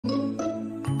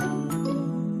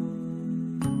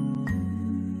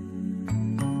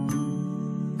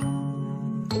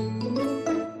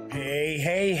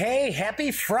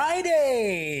happy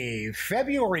Friday,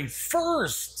 February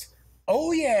 1st.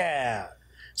 Oh, yeah.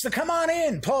 So come on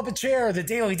in, pull up a chair. The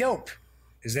Daily Dope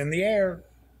is in the air.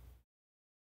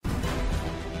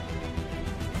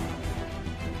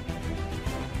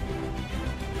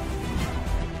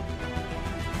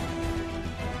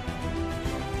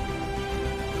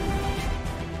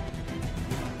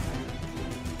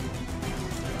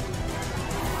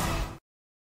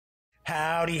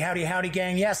 Howdy, howdy, howdy,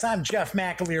 gang. Yes, I'm Jeff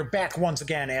McAleer, back once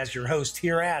again as your host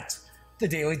here at The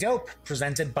Daily Dope,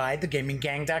 presented by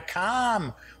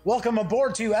thegaminggang.com. Welcome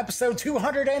aboard to episode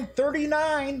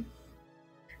 239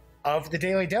 of The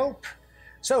Daily Dope.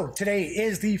 So, today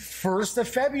is the 1st of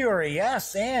February,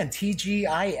 yes, and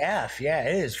TGIF. Yeah,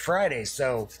 it is Friday,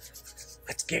 so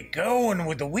let's get going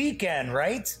with the weekend,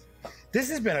 right?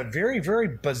 This has been a very, very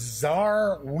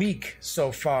bizarre week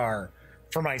so far,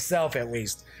 for myself at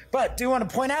least. But do want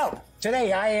to point out,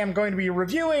 today I am going to be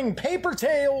reviewing Paper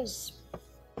Tales.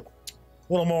 A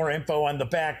little more info on the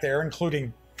back there,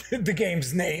 including the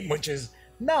game's name, which is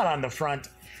not on the front.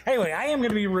 Anyway, I am going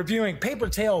to be reviewing Paper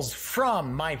Tales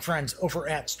from my friends over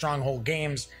at Stronghold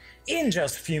Games in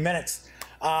just a few minutes.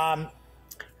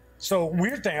 So,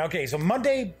 weird thing. Okay, so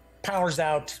Monday, power's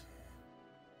out,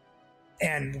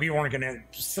 and we weren't going to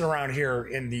sit around here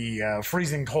in the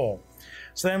freezing cold.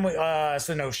 So then,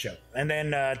 so no show. And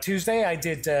then Tuesday, I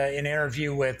did an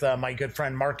interview with my good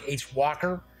friend Mark H.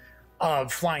 Walker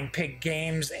of Flying Pig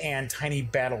Games and Tiny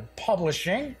Battle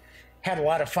Publishing. Had a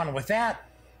lot of fun with that.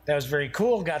 That was very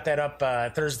cool. Got that up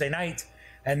Thursday night.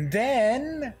 And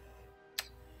then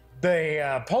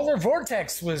the Polar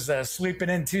Vortex was sweeping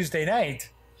in Tuesday night.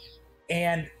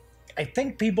 And I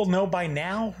think people know by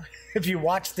now, if you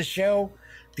watch the show,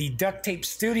 the Duct Tape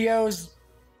Studios,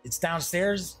 it's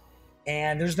downstairs.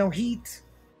 And there's no heat.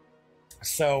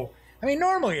 So, I mean,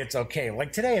 normally it's okay.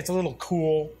 Like today, it's a little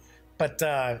cool, but,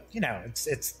 you know,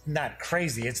 it's not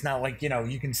crazy. It's not like, you know,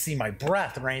 you can see my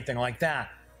breath or anything like that.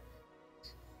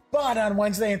 But on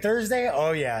Wednesday and Thursday,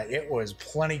 oh yeah, it was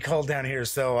plenty cold down here.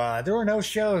 So there were no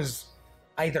shows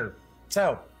either.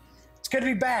 So it's good to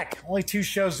be back. Only 2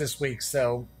 shows this week.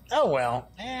 So, oh well,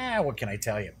 what can I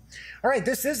tell you? All right,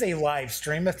 this is a live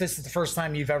stream. If this is the first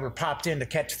time you've ever popped in to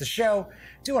catch the show,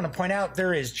 I do want to point out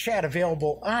there is chat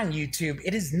available on YouTube.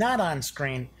 It is not on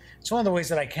screen. It's one of the ways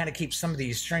that I kind of keep some of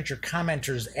these stranger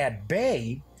commenters at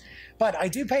bay. But I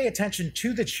do pay attention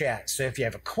to the chat. So if you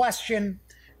have a question,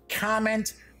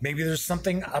 comment, maybe there's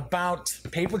something about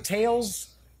Paper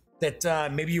Tales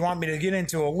that maybe you want me to get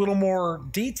into a little more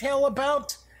detail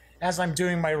about as I'm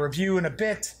doing my review in a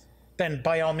bit, then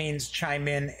by all means chime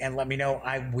in and let me know.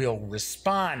 I will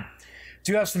respond.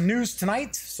 Do have some news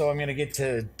tonight, so I'm going to get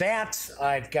to that.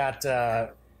 I've got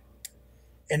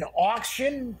an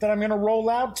auction that I'm going to roll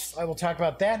out. I will talk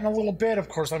about that in a little bit. Of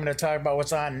course, I'm going to talk about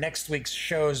what's on next week's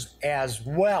shows as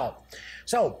well.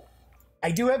 So,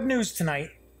 I do have news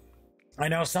tonight. I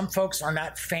know some folks are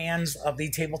not fans of the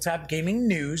tabletop gaming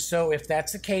news, so if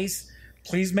that's the case,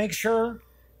 please make sure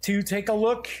to take a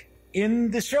look in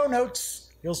the show notes.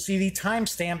 You'll see the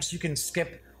timestamps. You can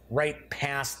skip right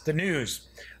past the news.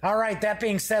 All right, that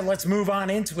being said, let's move on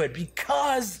into it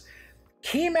because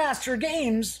Keymaster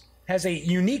Games has a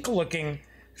unique looking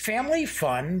family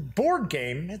fun board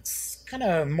game. It's kind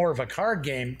of more of a card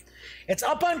game. It's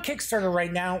up on Kickstarter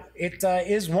right now. It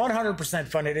is 100%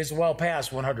 funded. It's well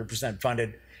past 100%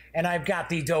 funded. And I've got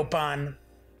the dope on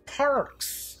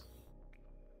Parks.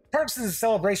 Parks is a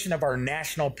celebration of our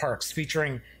national parks,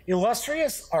 featuring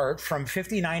illustrious art from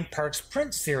 59 Parks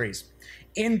print series.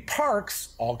 In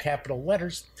Parks, all capital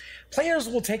letters, players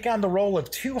will take on the role of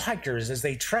 2 hikers as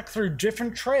they trek through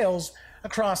different trails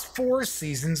across 4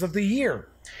 seasons of the year.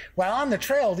 While on the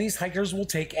trail, these hikers will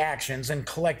take actions and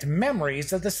collect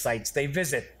memories of the sites they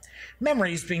visit,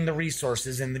 memories being the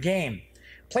resources in the game.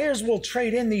 Players will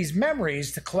trade in these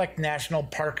memories to collect national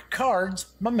park cards,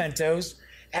 mementos,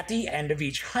 at the end of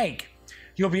each hike.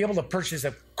 You'll be able to purchase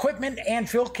equipment and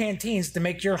fill canteens to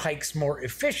make your hikes more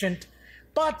efficient,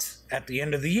 but at the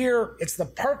end of the year, it's the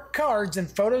park cards and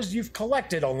photos you've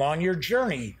collected along your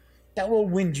journey that will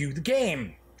win you the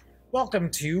game. Welcome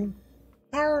to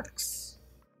Parks.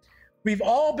 We've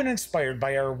all been inspired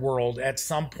by our world at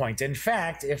some point. In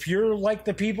fact, if you're like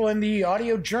the people in the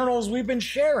audio journals we've been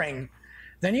sharing,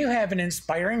 then you have an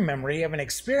inspiring memory of an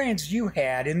experience you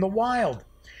had in the wild.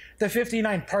 The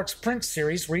 59 Parks print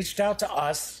series reached out to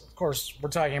us. Of course, we're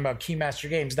talking about Keymaster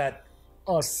Games, not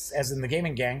us as in the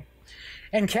gaming gang,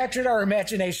 and captured our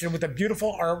imagination with the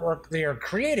beautiful artwork they are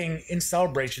creating in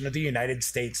celebration of the United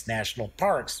States National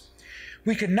Parks.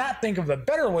 We could not think of a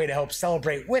better way to help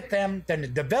celebrate with them than to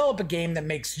develop a game that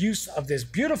makes use of this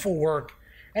beautiful work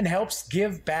and helps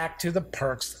give back to the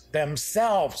parks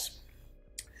themselves.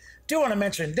 Do want to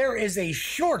mention there is a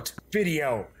short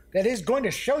video that is going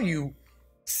to show you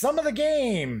some of the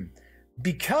game,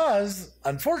 because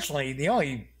unfortunately the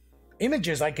only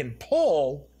images I can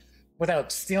pull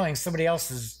without stealing somebody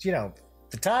else's,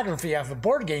 photography off of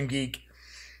Board Game Geek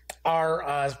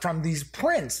are from these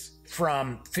prints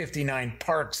from 59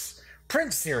 Parks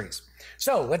print series.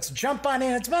 So let's jump on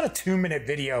in. It's about a 2-minute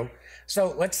video.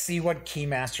 So let's see what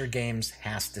Keymaster Games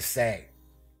has to say.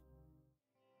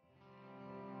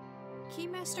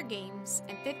 Keymaster Games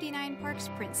and 59 Parks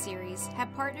print series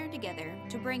have partnered together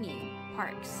to bring you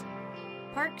Parks.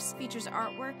 Parks features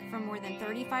artwork from more than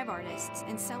 35 artists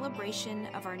in celebration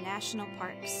of our national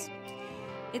parks.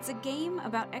 It's a game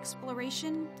about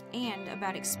exploration and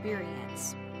about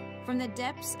experience. From the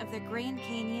depths of the Grand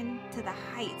Canyon to the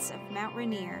heights of Mount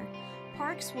Rainier,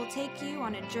 Parks will take you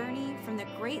on a journey from the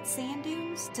Great Sand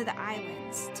Dunes to the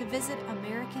islands to visit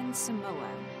American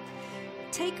Samoa.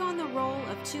 Take on the role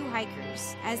of two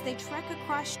hikers as they trek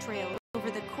across trails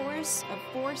over the course of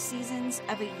 4 seasons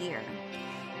of a year.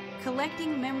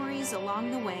 Collecting memories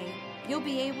along the way, you'll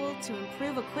be able to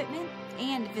improve equipment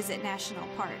and visit national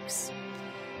parks.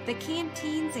 The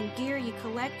canteens and gear you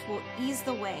collect will ease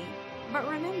the way, but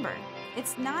remember,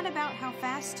 it's not about how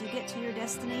fast you get to your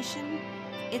destination,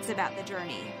 it's about the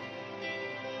journey.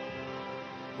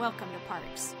 Welcome to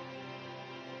Parks.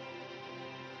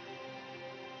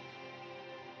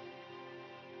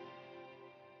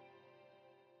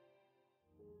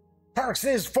 Parks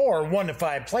is for 1 to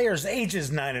 5 players,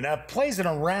 ages 9 and up, plays in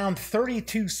around 30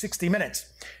 to 60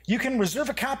 minutes. You can reserve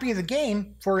a copy of the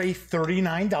game for a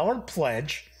 $39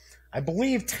 pledge. I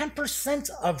believe 10%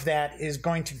 of that is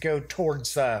going to go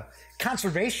towards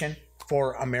conservation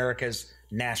for America's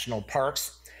national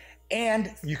parks.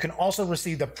 And you can also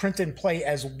receive the print and play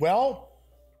as well.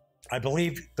 I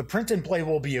believe the print and play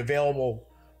will be available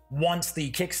once the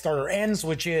Kickstarter ends,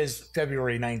 which is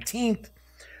February 19th.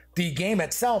 The game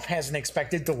itself has an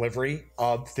expected delivery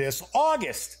of this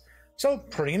August. So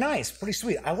pretty nice, pretty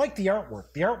sweet. I like the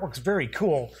artwork. The artwork's very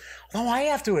cool. Although I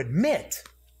have to admit,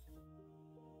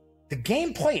 the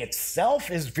gameplay itself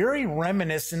is very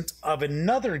reminiscent of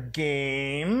another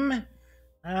game.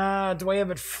 Do I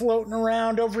have it floating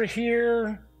around over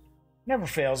here? Never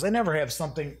fails. I never have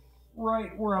something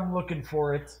right where I'm looking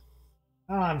for it.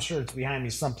 Oh, I'm sure it's behind me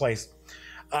someplace.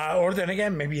 Or then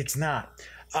again, maybe it's not.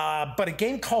 But a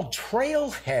game called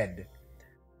Trailhead,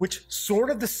 which sort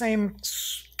of the same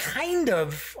kind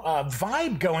of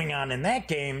vibe going on in that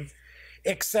game,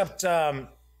 except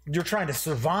you're trying to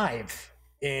survive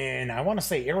in, I want to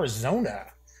say, Arizona.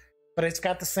 But it's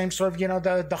got the same sort of,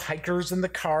 the hikers and the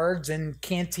cards and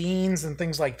canteens and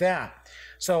things like that.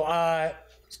 So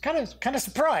it's kind of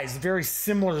surprised. Very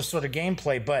similar sort of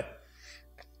gameplay, but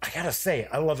I gotta say,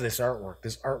 I love this artwork.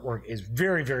 This artwork is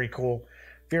very, very cool.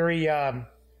 Very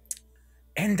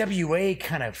NWA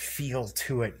kind of feel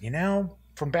to it,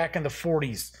 from back in the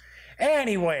 40s.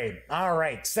 Anyway, all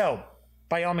right, so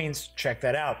by all means, check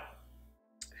that out.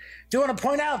 Do want to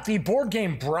point out the board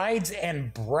game Brides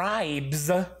and Bribes.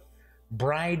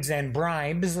 Brides and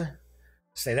Bribes.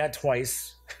 Say that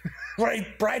twice.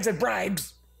 Right? Brides and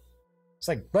Bribes. It's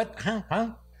like, what?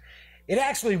 Huh? It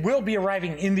actually will be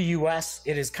arriving in the US.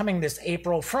 It is coming this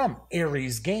April from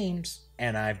Ares Games,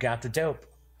 and I've got the dope.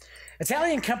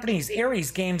 Italian companies Ares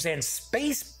Games and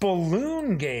Space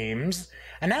Balloon Games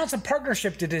announced a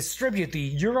partnership to distribute the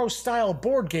Euro-style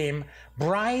board game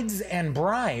Brides and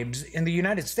Bribes in the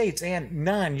United States and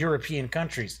non-European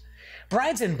countries.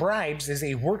 Brides and Bribes is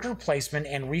a worker placement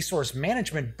and resource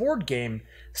management board game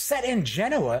set in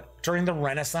Genoa during the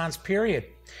Renaissance period.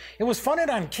 It was funded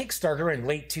on Kickstarter in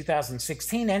late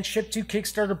 2016 and shipped to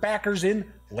Kickstarter backers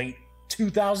in late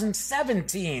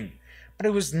 2017. But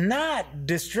it was not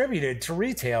distributed to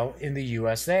retail in the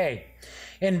USA.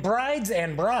 In Brides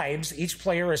and Bribes, each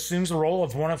player assumes the role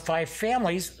of one of 5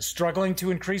 families struggling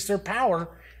to increase their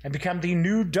power and become the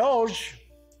new Doge,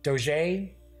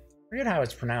 I forget how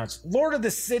it's pronounced, Lord of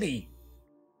the City.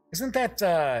 Isn't that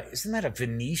a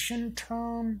Venetian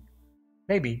term?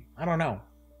 Maybe, I don't know.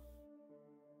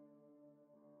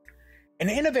 An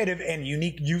innovative and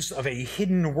unique use of a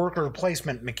hidden worker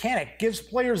placement mechanic gives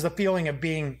players the feeling of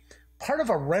being part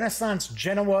of a Renaissance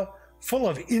Genoa full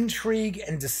of intrigue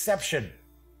and deception.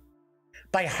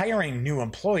 By hiring new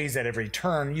employees at every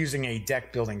turn using a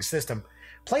deck building system,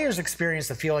 players experience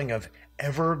the feeling of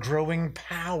ever-growing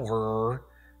power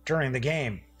during the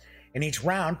game. In each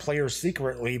round, players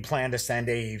secretly plan to send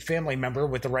a family member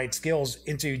with the right skills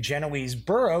into Genoese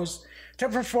boroughs to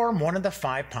perform one of the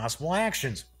 5 possible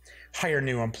actions. Hire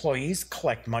new employees,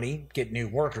 collect money, get new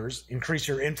workers, increase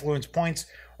your influence points,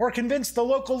 or convince the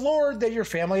local lord that your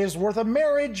family is worth a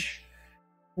marriage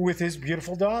with his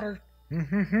beautiful daughter.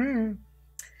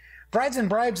 Brides and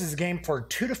Bribes is a game for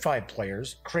 2 to 5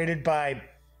 players, created by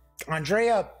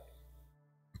Andrea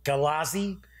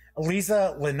Galazzi,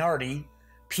 Elisa Lenardi,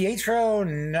 Pietro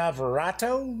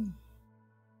Navarroto,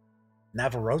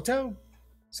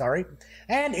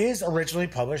 and is originally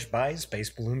published by Space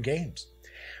Balloon Games.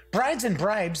 Brides and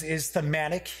Bribes is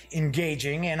thematic,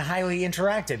 engaging, and highly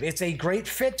interactive. It's a great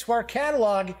fit to our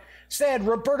catalog, said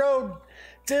Roberto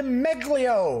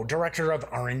DiMeglio, director of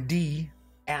R&D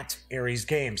at Ares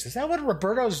Games. Is that what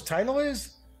Roberto's title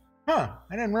is? I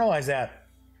didn't realize that.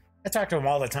 I talk to him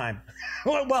all the time.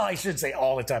 Well, I should say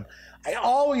all the time. I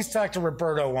always talk to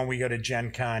Roberto when we go to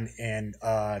Gen Con and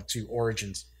to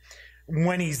Origins.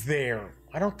 When he's there.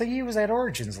 I don't think he was at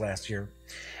Origins last year.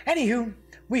 Anywho,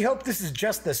 we hope this is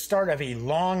just the start of a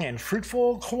long and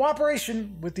fruitful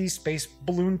cooperation with the Space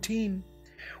Balloon team.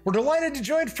 We're delighted to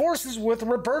join forces with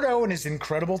Roberto and his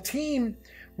incredible team.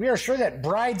 We are sure that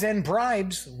Brides and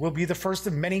Bribes will be the first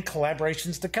of many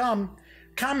collaborations to come,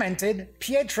 commented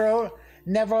Pietro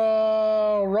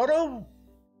Navarroto,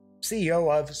 CEO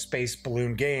of Space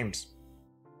Balloon Games.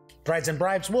 Brides and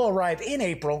Bribes will arrive in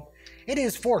April. It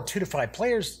is for 2 to 5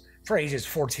 players for ages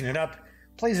 14 and up,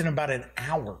 plays in about an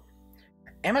hour.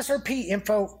 MSRP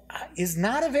info is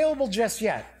not available just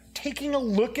yet. Taking a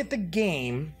look at the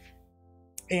game,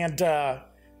 and there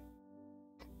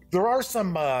are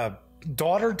some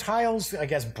daughter tiles, I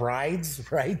guess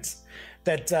brides, right,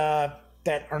 that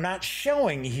are not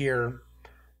showing here.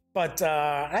 But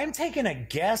I'm taking a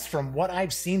guess from what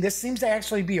I've seen. This seems to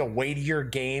actually be a weightier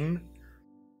game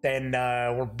than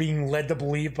we're being led to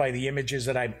believe by the images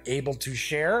that I'm able to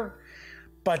share.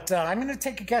 But I'm going to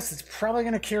take a guess. It's probably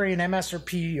going to carry an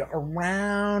MSRP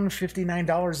around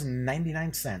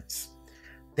 $59.99.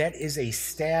 That is a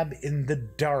stab in the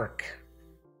dark.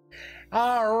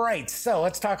 All right, so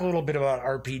let's talk a little bit about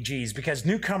RPGs, because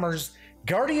newcomers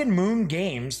Guardian Moon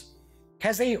Games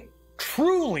has a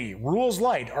truly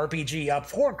rules-light RPG up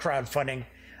for crowdfunding.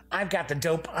 I've got the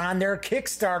dope on their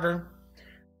Kickstarter.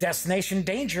 Destination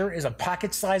Danger is a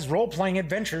pocket-sized role-playing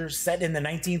adventure set in the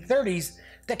 1930s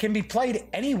that can be played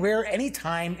anywhere,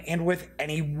 anytime, and with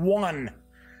anyone.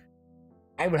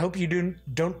 I would hope you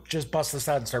don't just bust this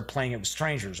out and start playing it with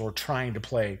strangers or trying to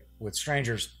play with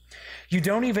strangers. You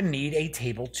don't even need a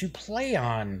table to play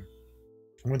on.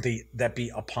 Would that be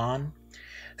a pawn?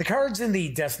 The cards in the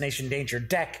Destination Danger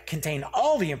deck contain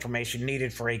all the information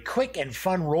needed for a quick and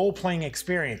fun role-playing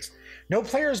experience. No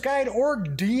player's guide or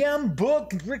DM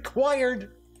book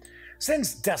required.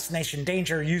 Since Destination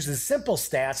Danger uses simple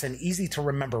stats and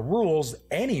easy-to-remember rules,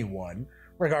 anyone,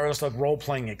 regardless of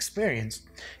role-playing experience,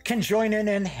 can join in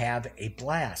and have a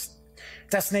blast.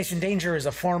 Destination Danger is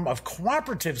a form of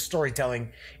cooperative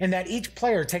storytelling in that each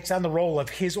player takes on the role of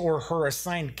his or her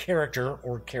assigned character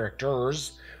or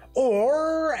characters,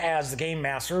 or as the game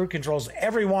master who controls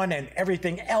everyone and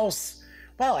everything else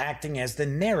while acting as the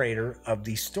narrator of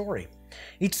the story.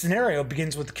 Each scenario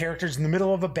begins with the characters in the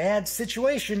middle of a bad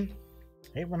situation.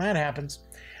 Hey, when that happens.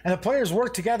 And the players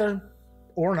work together,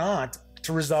 or not,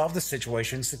 to resolve the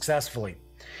situation successfully.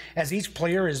 As each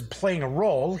player is playing a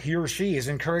role, he or she is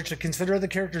encouraged to consider the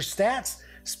character's stats,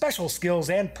 special skills,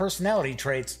 and personality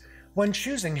traits when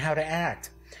choosing how to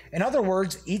act. In other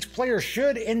words, each player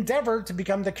should endeavor to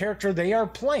become the character they are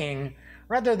playing,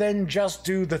 rather than just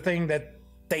do the thing that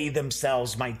they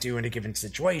themselves might do in a given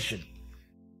situation.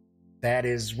 That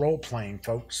is role-playing,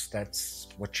 folks. That's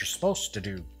what you're supposed to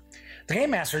do. The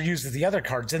Game Master uses the other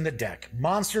cards in the deck,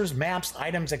 monsters, maps,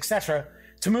 items, etc.,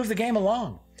 to move the game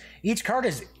along. Each card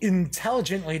is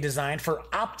intelligently designed for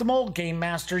optimal Game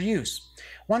Master use.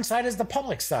 One side is the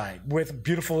public side, with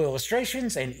beautiful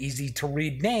illustrations and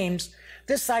easy-to-read names.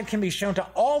 This side can be shown to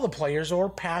all the players or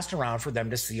passed around for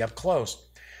them to see up close.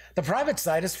 The private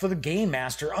side is for the Game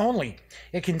Master only.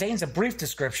 It contains a brief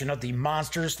description of the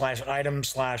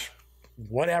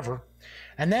monster/item/whatever,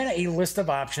 and then a list of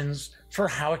options for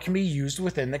how it can be used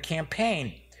within the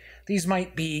campaign. These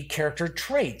might be character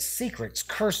traits, secrets,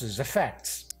 curses,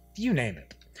 effects, you name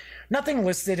it. Nothing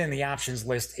listed in the options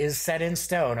list is set in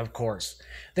stone, of course.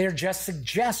 They are just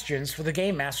suggestions for the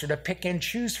Game Master to pick and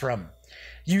choose from.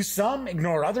 Use some,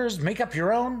 ignore others, make up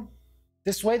your own.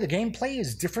 This way the gameplay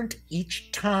is different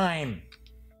each time.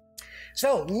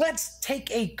 So let's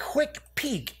take a quick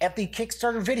peek at the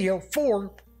Kickstarter video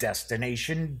for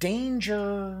Destination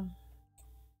Danger.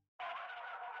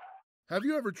 Have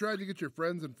you ever tried to get your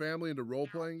friends and family into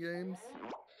role-playing games?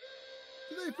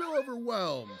 Do they feel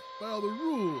overwhelmed by all the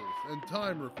rules and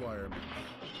time requirements?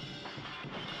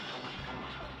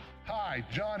 Hi,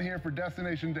 John here for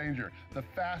Destination Danger, the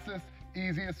fastest,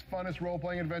 easiest, funnest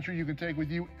role-playing adventure you can take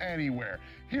with you anywhere.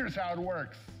 Here's how it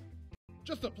works.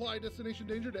 Just apply Destination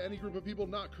Danger to any group of people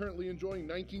not currently enjoying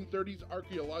 1930s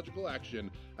archaeological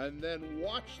action, and then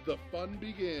watch the fun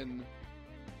begin.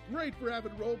 Great for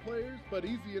avid role players, but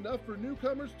easy enough for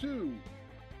newcomers too.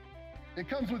 It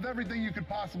comes with everything you could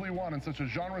possibly want in such a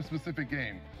genre-specific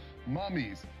game.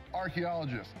 Mummies,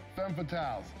 archaeologists, femme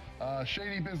fatales,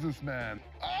 shady businessmen.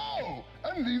 Oh,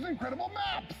 and these incredible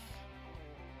maps!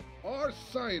 Our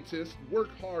scientists work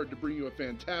hard to bring you a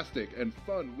fantastic and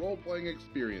fun role-playing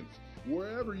experience,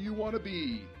 wherever you want to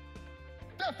be.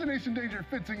 Destination Danger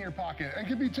fits in your pocket and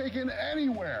can be taken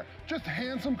anywhere. Just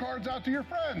hand some cards out to your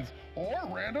friends or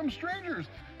random strangers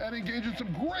and engage in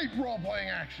some great role-playing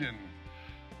action.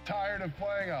 Tired of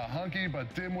playing a hunky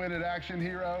but dim-witted action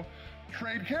hero?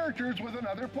 Trade characters with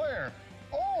another player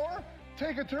or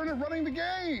take a turn at running the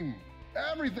game.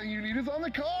 Everything you need is on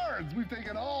the cards. We've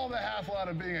taken all the hassle out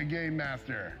of being a game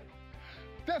master.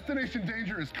 Destination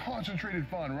Danger is concentrated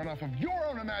fun run off of your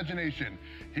own imagination.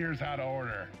 Here's how to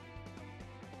order.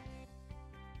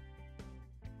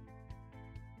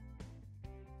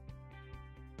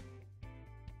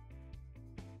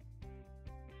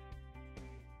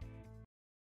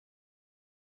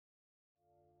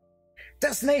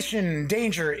 Destination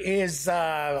Danger is,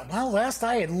 well, last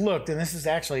I had looked, and this is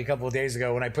actually a couple of days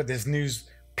ago when I put this news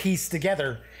piece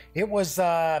together, it was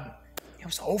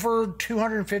over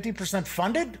 250%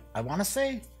 funded, I want to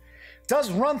say. It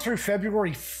does run through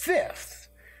February 5th.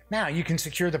 Now, you can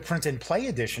secure the print and play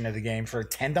edition of the game for a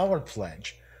 $10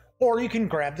 pledge, or you can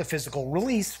grab the physical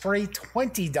release for a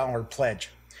 $20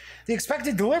 pledge. The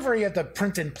expected delivery of the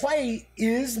print and play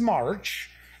is March,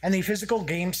 and the physical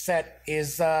game set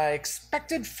is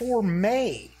expected for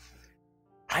May.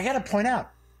 I gotta point out,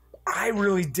 I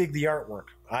really dig the artwork.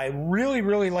 I really,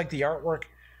 really like the artwork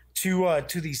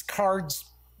to these cards.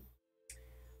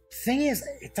 Thing is,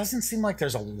 it doesn't seem like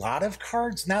there's a lot of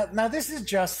cards. Now this is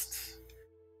just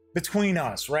between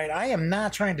us, right? I am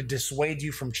not trying to dissuade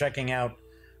you from checking out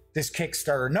this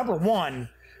Kickstarter. Number one,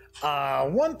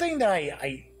 one thing that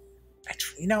I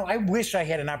wish I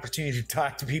had an opportunity to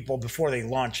talk to people before they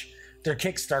launch their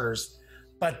Kickstarters.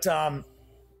 But gotta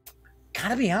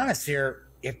be honest here,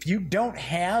 if you don't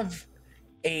have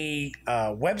a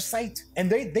website,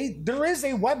 and there is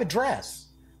a web address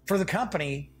for the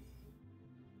company,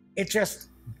 it just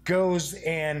goes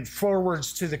and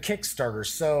forwards to the Kickstarter.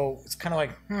 So it's kind of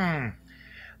like,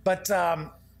 But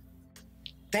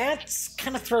that's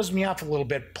kind of throws me off a little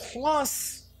bit.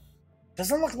 Plus,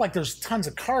 doesn't look like there's tons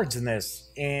of cards in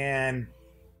this, and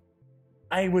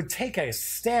I would take a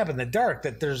stab in the dark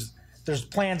that there's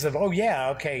plans of, oh yeah,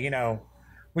 okay,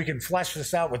 we can flesh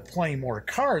this out with plenty more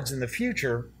cards in the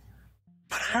future.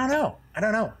 But I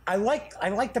don't know. I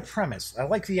like the premise. I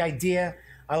like the idea.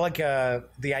 I like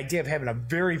the idea of having a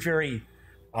very, very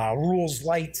rules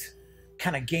light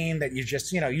kind of game that you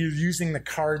just, you're using the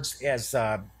cards as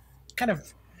kind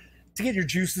of to get your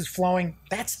juices flowing.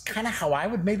 That's kind of how I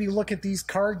would maybe look at these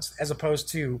cards, as opposed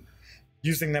to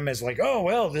using them as like, oh,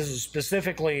 well, this is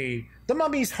specifically the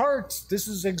Mummy's heart. This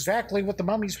is exactly what the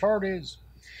Mummy's heart is.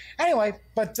 Anyway,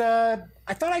 but I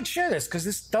thought I'd share this because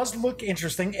this does look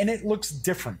interesting and it looks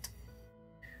different.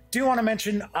 Do want to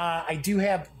mention I do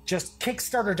have just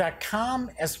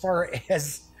Kickstarter.com as far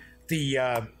as the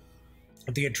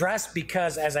address,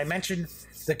 because as I mentioned,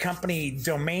 the company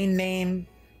domain name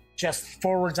just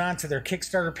forwards on to their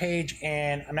Kickstarter page,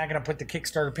 and I'm not going to put the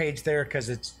Kickstarter page there because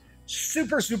it's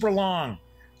super, super long.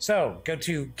 So go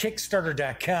to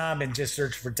Kickstarter.com and just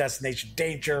search for Destination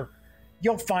Danger.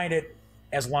 You'll find it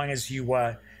as long as you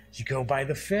go by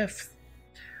the 5th.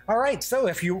 All right, so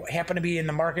if you happen to be in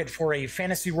the market for a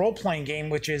fantasy role-playing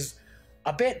game, which is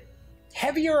a bit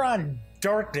heavier on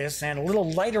darkness and a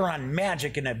little lighter on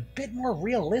magic and a bit more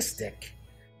realistic,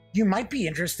 you might be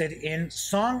interested in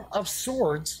Song of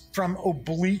Swords from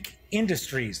Oblique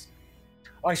Industries.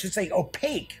 Oh, I should say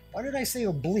Opaque. Why did I say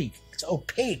oblique? It's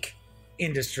Opaque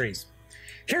Industries.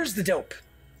 Here's the dope.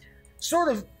 Sort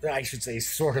of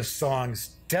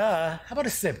songs. Duh. How about a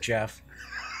sip, Jeff?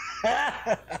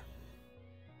 It's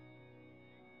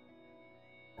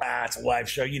a live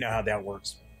show. You know how that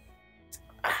works.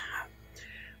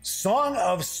 Song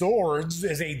of Swords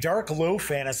is a dark, low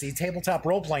fantasy tabletop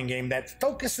role-playing game that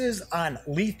focuses on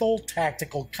lethal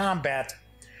tactical combat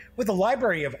with a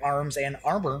library of arms and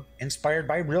armor inspired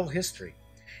by real history.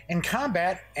 In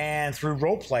combat and through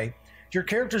roleplay, your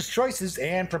character's choices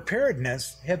and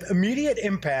preparedness have immediate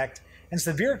impact and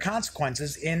severe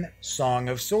consequences in Song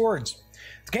of Swords.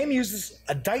 The game uses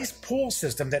a dice pool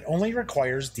system that only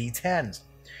requires D10s.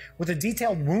 With a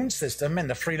detailed wound system and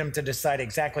the freedom to decide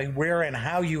exactly where and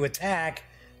how you attack,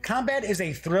 combat is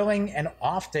a thrilling and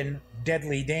often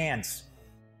deadly dance.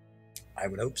 I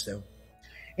would hope so.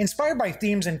 Inspired by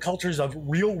themes and cultures of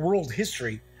real-world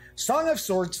history, Song of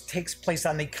Swords takes place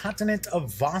on the continent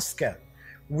of Voska,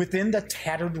 within the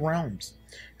Tattered Realms.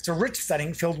 It's a rich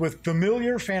setting filled with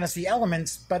familiar fantasy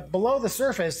elements, but below the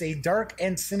surface, a dark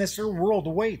and sinister world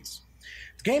awaits.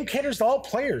 The game caters to all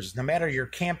players, no matter your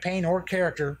campaign or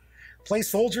character. Play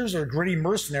soldiers or gritty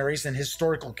mercenaries in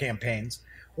historical campaigns,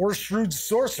 or shrewd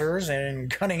sorcerers and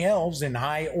cunning elves in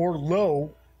high or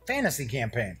low fantasy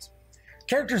campaigns.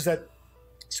 Characters that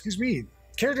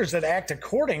act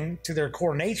according to their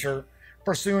core nature,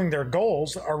 pursuing their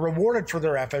goals, are rewarded for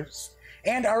their efforts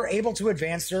and are able to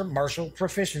advance their martial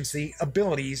proficiency,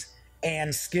 abilities,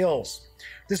 and skills.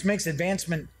 This makes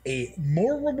advancement a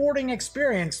more rewarding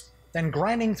experience than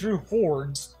grinding through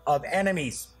hordes of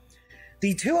enemies.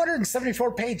 The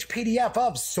 274-page PDF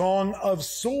of Song of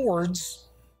Swords,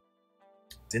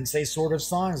 didn't say Sword of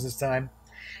Songs this time,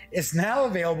 is now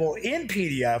available in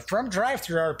PDF from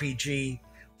DriveThruRPG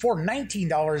for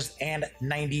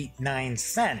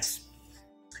 $19.99.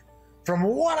 From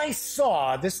what I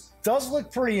saw, this does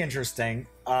look pretty interesting,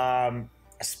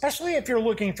 especially if you're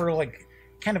looking for like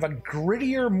kind of a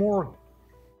grittier, more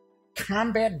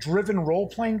combat-driven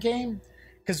role-playing game.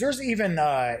 Because there's even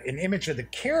an image of the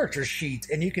character sheet,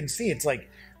 and you can see it's like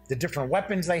the different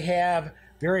weapons they have,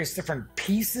 various different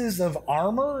pieces of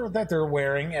armor that they're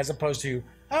wearing, as opposed to,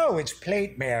 oh, it's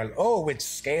plate mail, oh, it's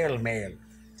scale mail.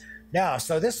 Now,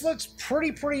 so this looks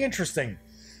pretty interesting.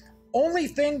 Only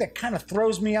thing that kind of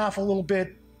throws me off a little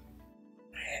bit,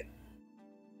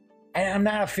 I'm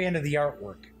not a fan of the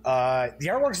artwork. The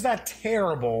artwork's not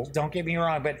terrible, don't get me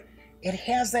wrong, but it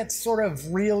has that sort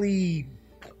of really,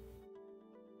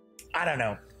 I don't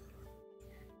know.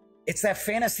 It's that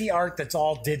fantasy art that's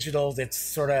all digital, that's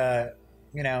sort of,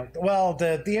 you know, well,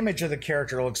 the image of the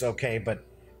character looks okay, but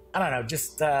I don't know,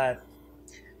 just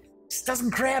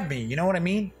doesn't grab me, you know what I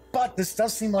mean? But this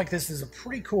does seem like this is a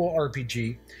pretty cool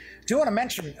RPG. Do want to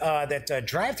mention that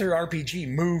DriveThruRPG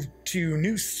moved to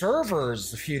new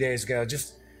servers a few days ago,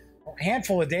 just a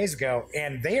handful of days ago,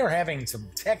 and they are having some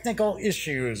technical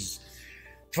issues,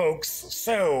 folks.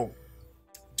 So,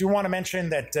 do want to mention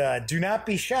that do not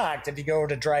be shocked if you go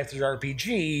to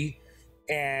DriveThruRPG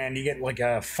and you get like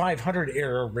a 500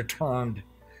 error returned.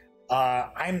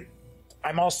 I'm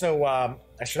also, I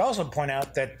should also point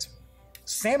out that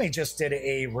Sammy just did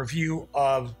a review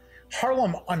of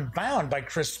Harlem Unbound by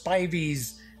Chris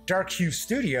Spivey's Dark Hue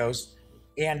Studios,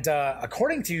 and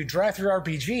according to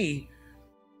DriveThruRPG,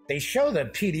 they show the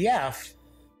PDF,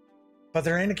 but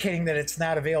they're indicating that it's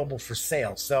not available for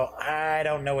sale. So I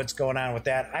don't know what's going on with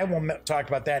that. I will talk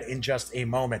about that in just a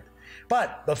moment.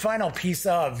 But the final piece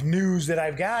of news that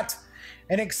I've got,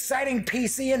 an exciting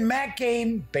PC and Mac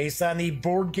game based on the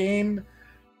board game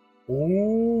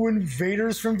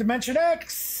Invaders from Dimension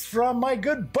X from my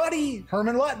good buddy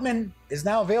Herman Luttman is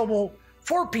now available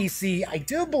for PC. I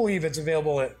do believe it's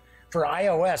available for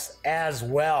iOS as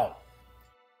well.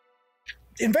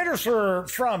 Invaders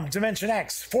from Dimension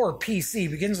X for PC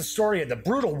begins the story of the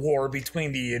brutal war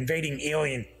between the invading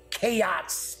alien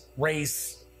Chaos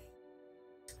race,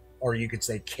 or you could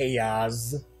say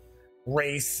Chaos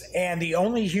race, and the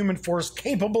only human force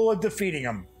capable of defeating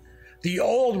them. The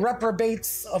old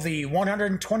reprobates of the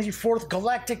 124th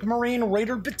Galactic Marine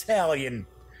Raider Battalion.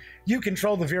 You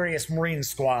control the various Marine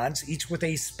squads, each with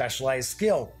a specialized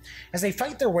skill, as they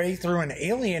fight their way through an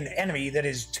alien enemy that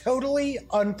is totally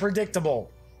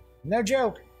unpredictable. No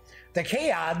joke. The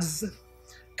Chaos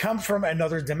come from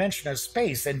another dimension of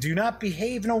space and do not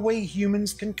behave in a way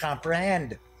humans can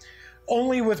comprehend.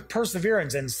 Only with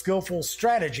perseverance and skillful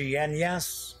strategy, and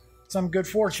yes, some good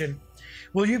fortune,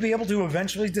 will you be able to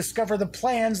eventually discover the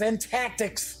plans and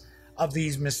tactics of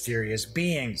these mysterious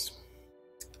beings.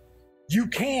 You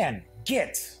can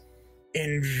get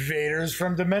Invaders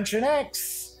from Dimension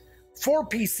X for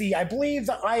PC. I believe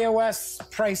the iOS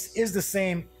price is the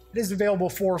same. It is available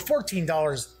for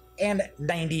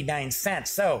 $14.99.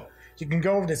 So you can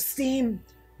go over to Steam,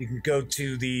 you can go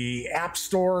to the App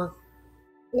Store,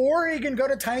 or you can go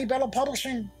to Tiny Battle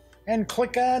Publishing and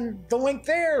click on the link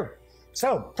there.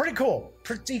 So, pretty cool.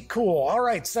 Pretty cool. All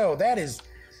right, so that is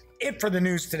it for the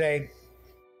news today.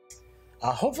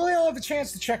 Hopefully I'll have a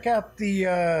chance to check out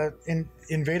the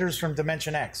Invaders from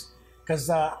Dimension X, because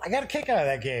I got a kick out of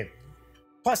that game.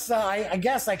 Plus, I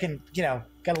guess I can,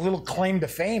 got a little claim to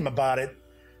fame about it,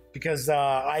 because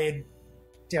I had,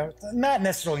 not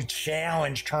necessarily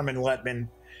challenged Herman Luttman,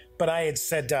 but I had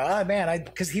said,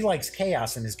 because he likes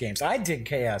chaos in his games. I dig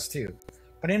chaos too.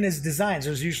 but in his designs,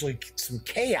 there's usually some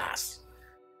chaos.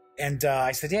 And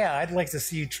I said, yeah, I'd like to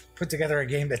see you put together a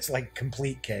game that's like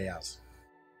complete chaos.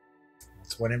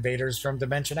 That's what Invaders from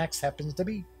Dimension X happens to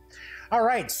be. All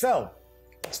right, so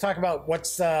let's talk about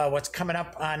what's coming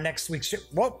up on next week's show.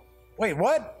 What? Wait,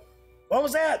 what? What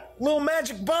was that? Little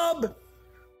Magic Bub?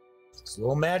 It's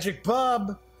Little Magic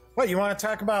Bub. What, you want to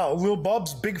talk about Lil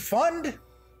Bub's big fund?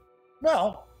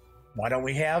 Well, why don't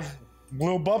we have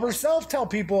Lil Bub herself tell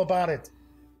people about it?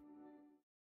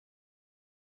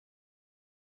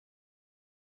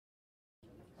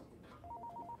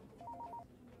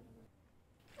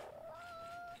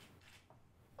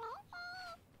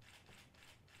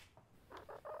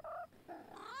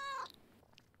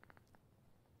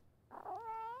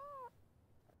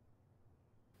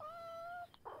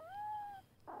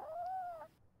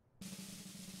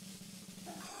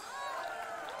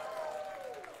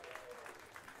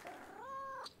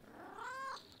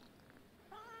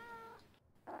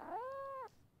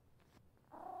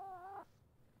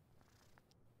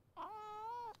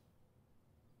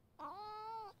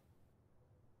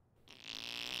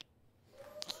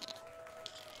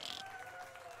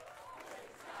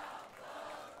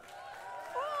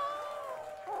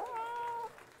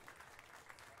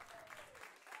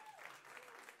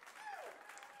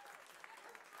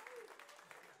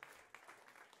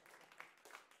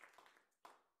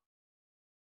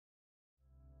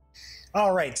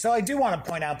 All right, so I do want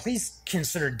to point out, please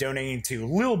consider donating to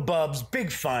Lil Bub's Big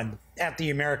Fund at the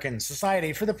American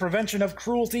Society for the Prevention of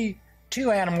Cruelty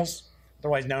to Animals,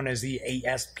 otherwise known as the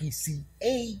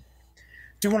ASPCA.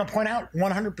 Do want to point out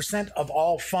 100% of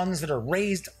all funds that are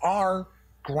raised are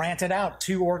granted out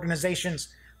to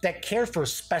organizations that care for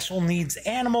special needs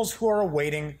animals who are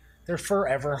awaiting their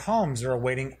forever homes or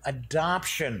awaiting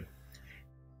adoption.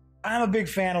 I'm a big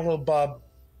fan of Lil Bub.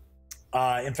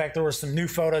 In fact, there were some new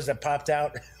photos that popped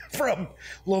out from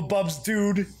Lil Bub's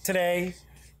dude today,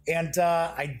 and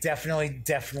I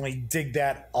definitely dig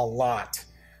that a lot.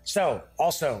 So,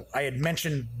 also, I had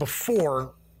mentioned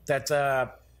before that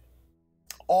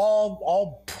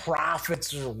all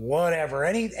profits or whatever,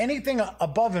 anything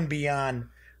above and beyond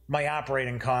my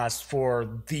operating costs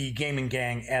for the Gaming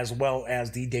Gang as well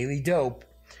as the Daily Dope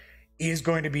is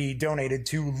going to be donated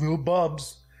to Lil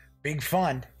Bub's Big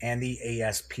Fund and the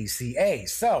ASPCA.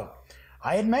 So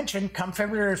I had mentioned come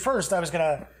February 1st, I was going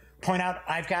to point out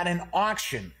I've got an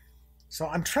auction. So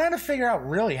I'm trying to figure out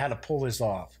really how to pull this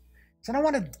off. So I don't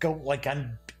want to go like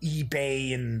on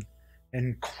eBay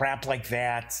and crap like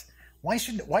that. Why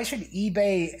should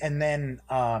eBay and then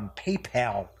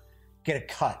PayPal get a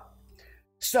cut?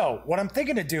 So what I'm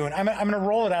thinking of doing, I'm going to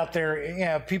roll it out there.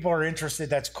 Yeah, if people are interested,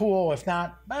 that's cool. If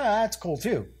not, that's cool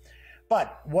too.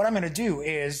 But what I'm going to do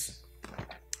is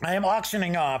I am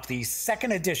auctioning off the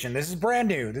second edition. This is brand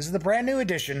new. This is the brand new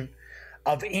edition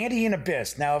of Andean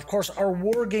Abyss. Now, of course, our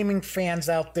wargaming fans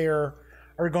out there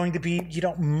are going to be,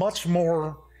 much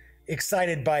more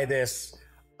excited by this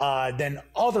than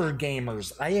other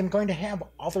gamers. I am going to have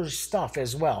other stuff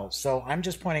as well. So I'm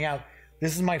just pointing out,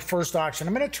 this is my first auction.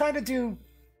 I'm going to try to do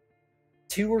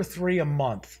 2 or 3 a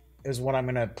month is what I'm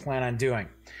going to plan on doing.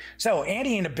 So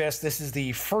Andean Abyss, this is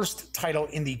the first title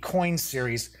in the coin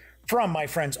series from my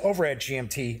friends over at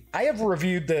GMT. I have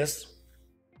reviewed this.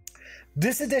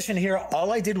 This edition here,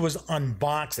 all I did was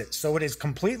unbox it. So it is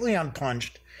completely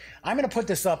unpunched. I'm going to put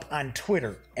this up on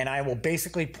Twitter, and I will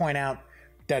basically point out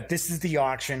that this is the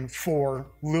auction for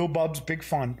Lil Bub's Big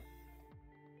Fund.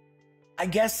 I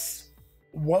guess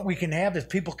what we can have is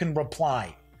people can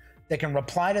reply. They can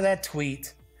reply to that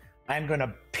tweet. I'm going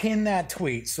to pin that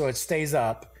tweet so it stays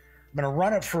up. I'm going to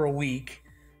run it for a week,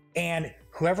 and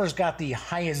whoever's got the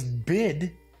highest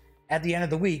bid at the end of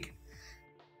the week,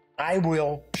 I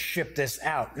will ship this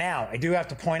out. Now, I do have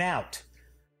to point out,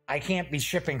 I can't be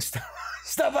shipping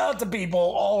stuff out to people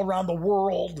all around the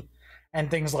world and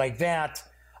things like that.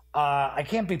 I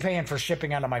can't be paying for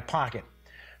shipping out of my pocket.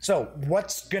 So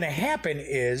what's going to happen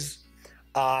is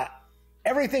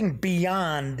everything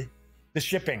beyond the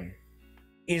shipping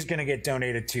is going to get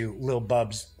donated to Lil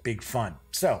Bub's Big Fund.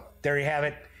 So there you have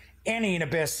it. Andean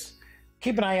Abyss.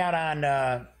 Keep an eye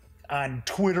out on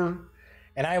Twitter,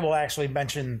 and I will actually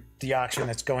mention the auction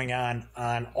that's going on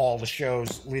all the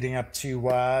shows leading up to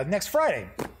next Friday.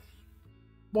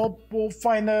 We'll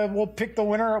pick the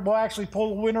winner. We'll actually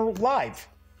pull the winner live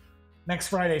next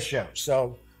Friday's show.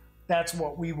 So that's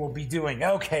what we will be doing.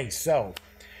 Okay, so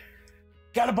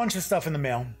got a bunch of stuff in the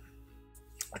mail.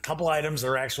 A couple items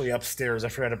are actually upstairs. I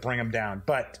forgot to bring them down.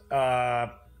 But got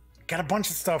a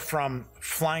bunch of stuff from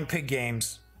Flying Pig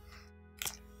Games.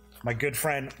 My good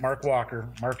friend Mark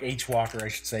H. Walker, I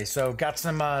should say. So got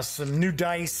some new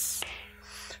dice.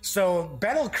 So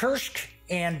Battle of Kursk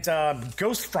and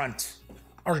Ghost Front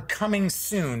are coming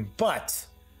soon, but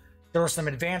there are some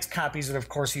advanced copies that, of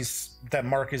course, that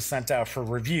Mark has sent out for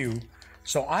review.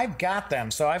 So I've got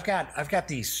them. So I've got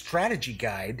the strategy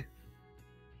guide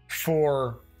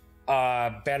for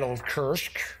Battle of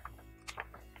Kursk.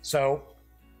 So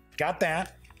got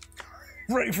that.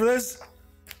 Ready for this?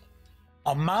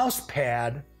 A mouse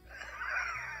pad,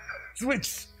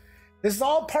 which this is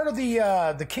all part of the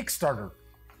Kickstarter.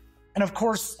 And of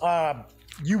course,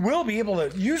 you will be able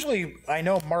to, usually I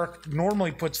know Mark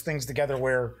normally puts things together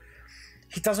where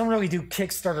he doesn't really do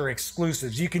Kickstarter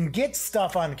exclusives. You can get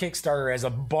stuff on Kickstarter as a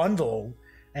bundle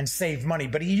and save money,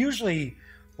 but he usually,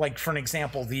 like for an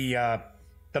example, the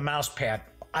mouse pad,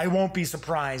 I won't be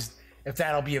surprised if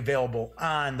that'll be available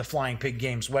on the Flying Pig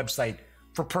Games website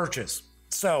for purchase.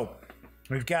 So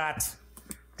we've got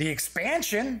the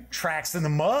expansion, Tracks in the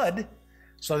Mud.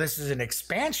 So this is an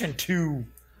expansion to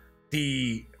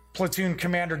the Platoon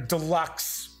Commander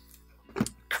Deluxe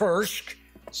Kursk.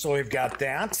 So we've got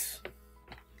that.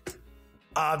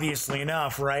 Obviously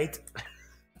enough, right?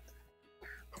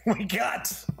 We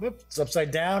got, whoops, it's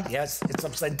upside down. Yes, it's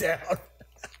upside down.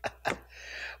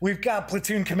 We've got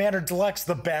Platoon Commander Deluxe,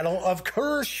 The Battle of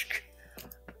Kursk.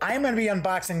 I'm going to be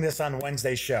unboxing this on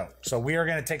Wednesday's show. So we are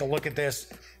going to take a look at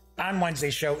this on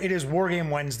Wednesday's show. It is Wargame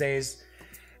Wednesdays,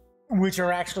 which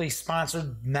are actually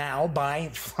sponsored now by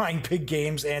Flying Pig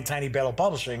Games and Tiny Battle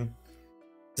Publishing.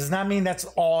 Does not mean that's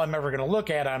all I'm ever going to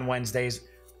look at on Wednesdays.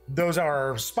 Those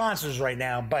are our sponsors right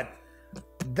now, but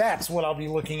that's what I'll be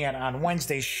looking at on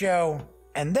Wednesday's show.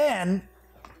 And then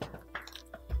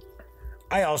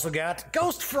I also got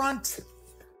Ghost Front.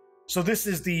 So this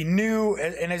is the new,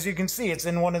 and as you can see, it's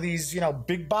in one of these,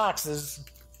 big boxes.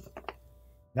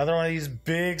 Another one of these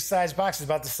big size boxes,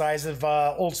 about the size of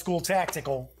Old School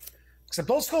Tactical. Except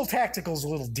Old School Tactical is a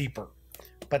little deeper,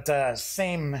 but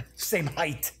same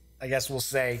height, I guess we'll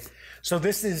say. So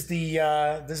this is the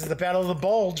Battle of the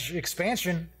Bulge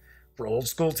expansion for Old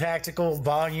School Tactical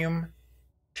Volume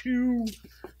 2.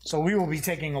 So we will be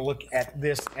taking a look at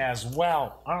this as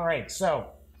well. All right, so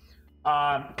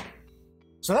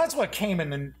that's what came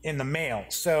in the mail.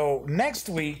 So next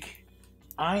week,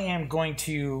 I am going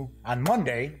to, on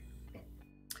Monday,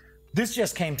 this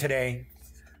just came today.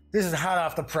 This is hot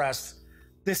off the press.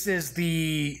 This is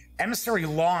the Emissary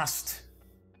Lost.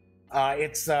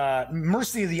 It's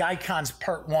Mercy of the Icons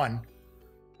Part 1.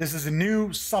 This is a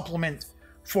new supplement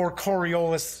for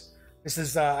Coriolis. This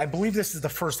is, I believe this is the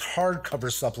first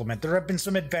hardcover supplement. There have been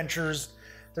some adventures.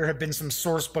 There have been some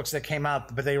source books that came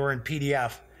out, but they were in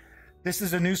PDF. This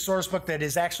is a new source book that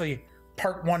is actually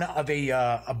part 1 of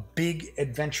a big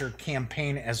adventure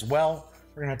campaign as well.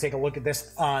 We're going to take a look at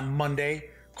this on Monday.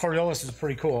 Coriolis is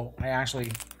pretty cool.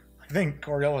 I think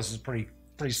Coriolis is pretty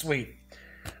sweet.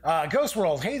 Ghost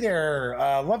World, hey there.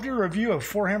 Loved your review of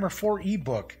Warhammer 4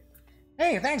 ebook.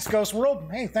 Hey, thanks, Ghost World.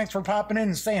 Hey, thanks for popping in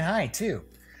and saying hi, too.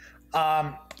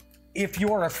 If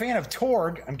you are a fan of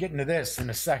Torg, I'm getting to this in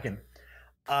a second.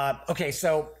 Okay,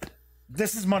 so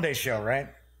this is Monday's show, right?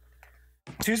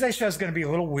 Tuesday's show is going to be a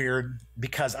little weird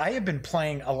because I have been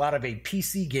playing a lot of a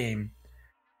PC game,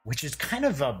 which is kind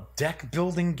of a deck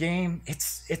building game.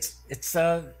 It's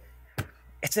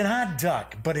an odd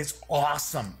duck, but it's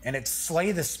awesome, and it's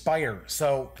Slay the Spire.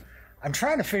 So I'm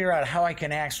trying to figure out how I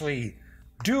can actually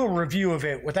do a review of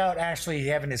it without actually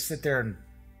having to sit there and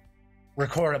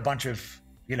record a bunch of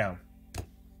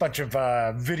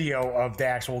video of the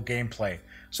actual gameplay.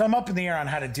 So I'm up in the air on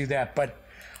how to do that, but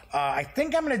I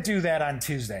think I'm going to do that on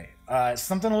Tuesday.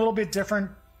 Something a little bit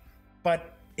different,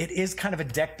 but it is kind of a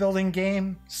deck building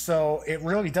game, so it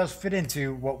really does fit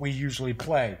into what we usually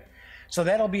play. So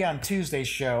that'll be on Tuesday's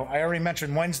show. I already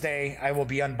mentioned Wednesday I will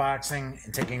be unboxing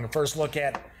and taking a first look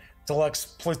at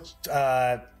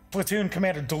Platoon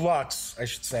Commander Deluxe, I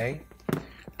should say,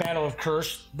 Battle of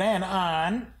Kursk. Then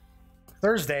on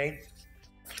Thursday,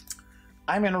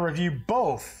 I'm going to review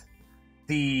both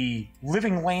the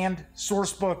Living Land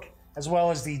sourcebook as well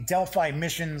as the Delphi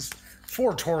missions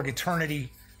for Torg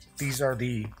Eternity. These are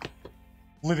the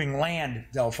Living Land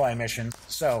Delphi missions.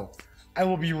 So I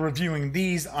will be reviewing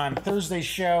these on Thursday's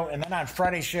show, and then on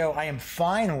Friday's show, I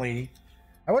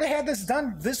would have had this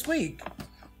done this week.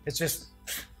 It's just,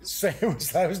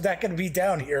 I was not going to be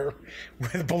down here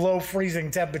with below freezing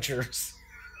temperatures.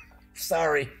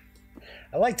 Sorry.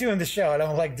 I like doing the show. I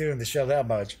don't like doing the show that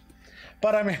much.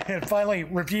 But I'm going to finally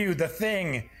review The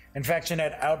Thing, Infection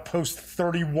at Outpost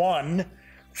 31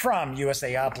 from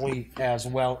USAopoly, as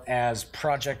well as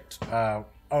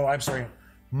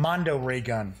Mondo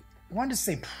Raygun. I wanted to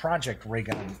say Project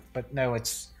Raygun, but no,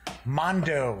 it's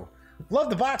Mondo. Love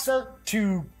the box art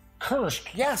to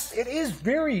Kursk. Yes, it is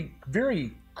very,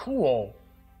 very cool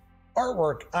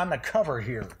artwork on the cover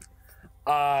here.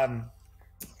 And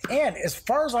as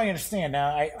far as I understand,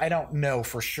 now I don't know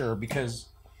for sure because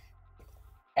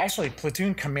actually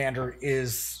Platoon Commander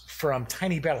is from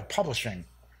Tiny Battle Publishing,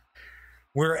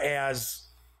 whereas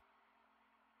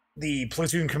the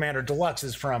Platoon Commander Deluxe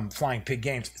is from Flying Pig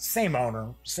Games. Same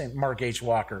owner, same Mark H.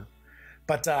 Walker.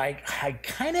 But I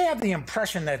kind of have the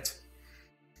impression that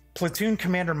Platoon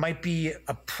Commander might be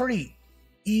a pretty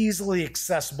easily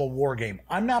accessible war game.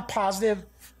 I'm not positive.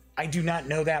 I do not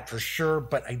know that for sure,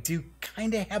 but I do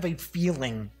kind of have a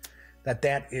feeling that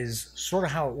that is sort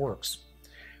of how it works.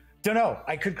 Don't know.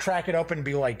 I could crack it open and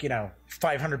be like,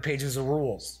 500 pages of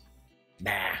rules.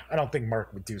 Nah, I don't think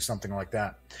Mark would do something like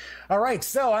that. All right,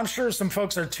 so I'm sure some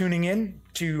folks are tuning in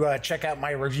to check out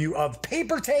my review of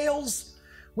Paper Tales,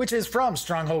 which is from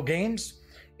Stronghold Games.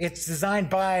 It's designed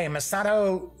by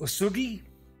Masato Usugi.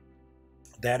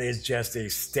 That is just a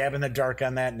stab in the dark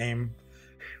on that name.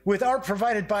 With art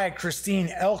provided by Christine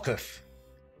Elkoff.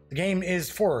 The game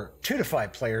is for 2 to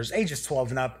 5 players, ages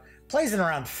 12 and up. Plays in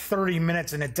around 30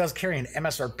 minutes, and it does carry an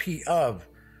MSRP of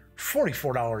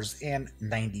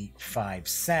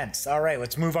 $44.95. All right,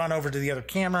 let's move on over to the other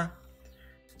camera.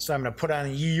 So I'm going to put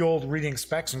on ye old reading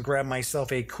specs and grab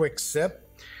myself a quick sip.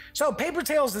 So Paper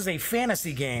Tales is a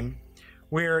fantasy game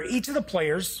where each of the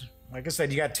players, like I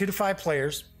said, you got 2 to 5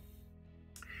 players.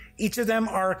 Each of them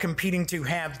are competing to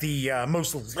have the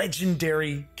most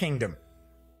legendary kingdom.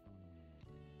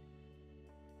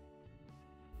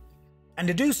 And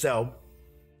to do so,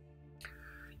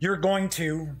 you're going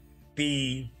to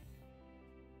be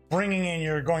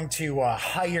you're going to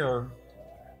hire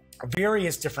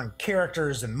various different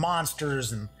characters and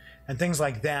monsters and things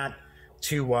like that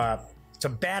to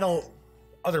battle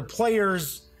other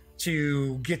players,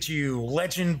 to get you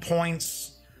legend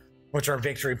points, which are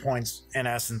victory points in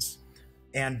essence.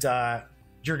 And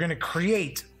you're going to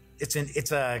create, it's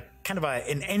a kind of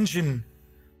an engine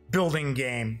building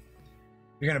game.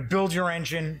 You're going to build your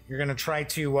engine. You're going to try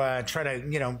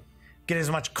to get as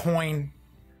much coin.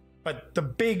 But the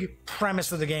big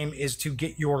premise of the game is to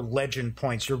get your legend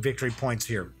points, your victory points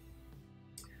here.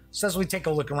 So as we take a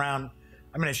look around,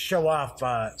 I'm going to show off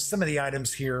some of the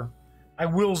items here. I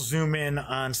will zoom in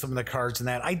on some of the cards and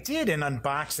that. I did an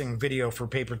unboxing video for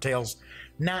Paper Tales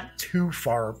not too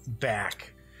far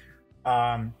back.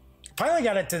 Finally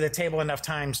got it to the table enough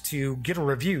times to get a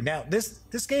review. Now, this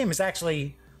game is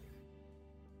actually,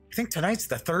 I think tonight's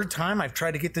the 3rd time I've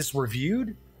tried to get this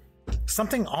reviewed.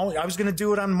 I was going to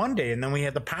do it on Monday, and then we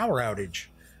had the power outage.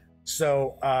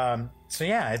 So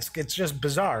yeah, it's just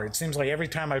bizarre. It seems like every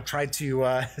time I've tried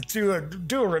to do a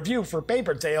review for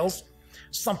Paper Tales,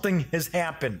 something has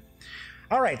happened.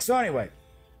 All right, so anyway,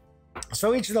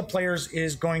 so each of the players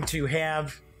is going to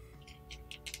have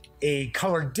a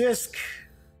colored disc,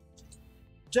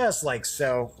 just like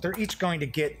so. They're each going to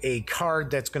get a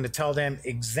card that's going to tell them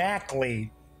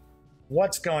exactly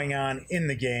what's going on in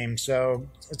the game. So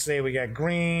let's say we got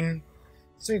green,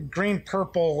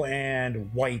 purple,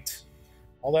 and white.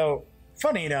 Although,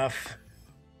 funny enough,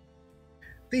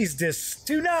 these discs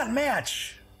do not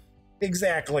match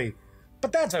exactly,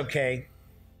 but that's okay.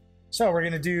 So we're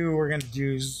gonna do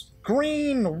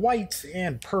green, white,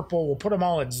 and purple. We'll put them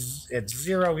all at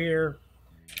 0 here.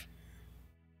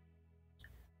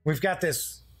 We've got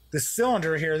this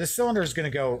cylinder here. This cylinder is gonna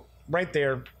go right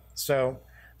there. So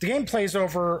the game plays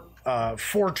over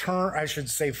 4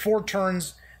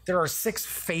 turns. There are 6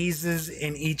 phases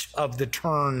in each of the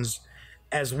turns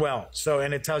as well. So,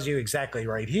 and it tells you exactly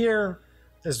right here,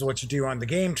 this is what you do on the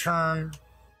game turn.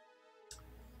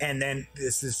 And then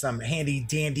this is some handy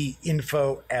dandy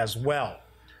info as well.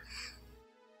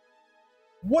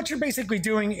 What you're basically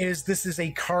doing is this is a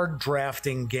card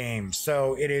drafting game.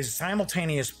 So it is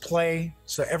simultaneous play.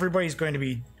 So everybody's going to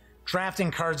be drafting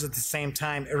cards at the same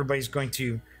time. Everybody's going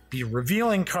to be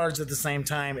revealing cards at the same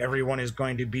time. Everyone is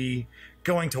going to be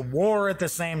going to war at the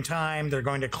same time. They're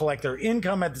going to collect their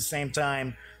income at the same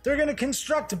time. They're going to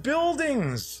construct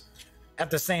buildings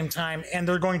at the same time, and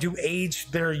they're going to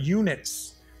age their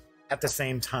units at the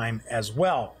same time as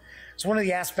well. So one of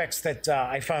the aspects that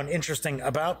I found interesting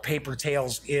about Paper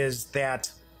Tales is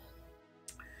that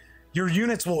your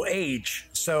units will age.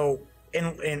 So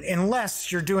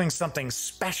unless you're doing something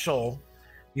special,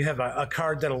 you have a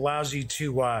card that allows you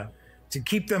to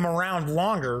keep them around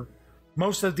longer.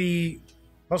 Most of the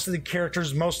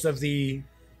characters, most of the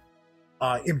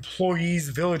employees,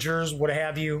 villagers, what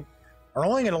have you, are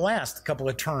only going to last a couple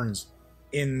of turns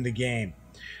in the game.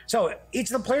 So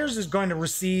each of the players is going to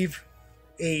receive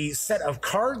a set of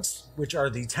cards, which are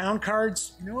the town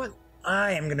cards. You know what?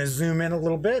 I am going to zoom in a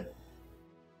little bit.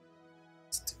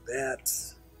 Let's do that.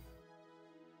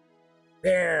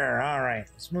 There. All right.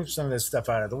 Let's move some of this stuff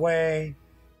out of the way.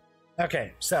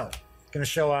 Okay, so going to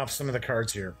show off some of the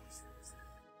cards here.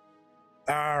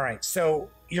 All right, so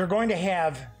you're going to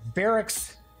have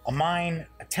barracks, a mine,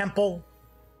 a temple.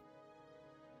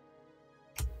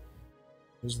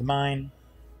 Here's the mine.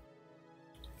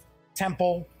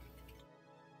 Temple.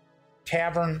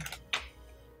 Tavern.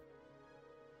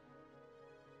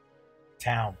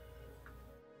 Town.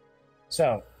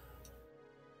 So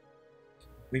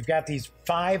we've got these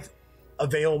 5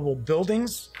 available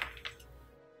buildings.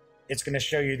 It's going to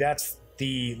show you that's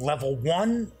the level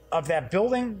 1 of that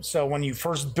building. So when you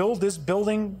first build this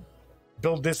building,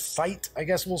 build this site, I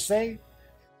guess we'll say,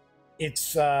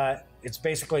 it's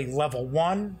basically level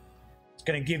 1. It's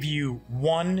going to give you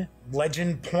 1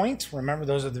 legend point. Remember,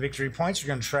 those are the victory points. You're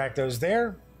going to track those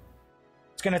there.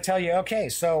 It's going to tell you, okay,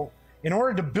 so in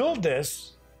order to build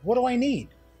this, what do I need?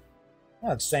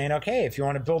 Well, it's saying, okay, if you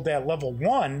want to build that level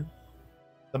 1,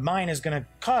 the mine is going to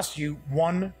cost you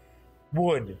 1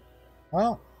 wood.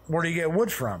 Well, where do you get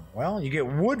wood from? Well, you get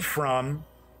wood from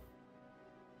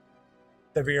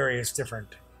the various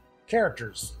different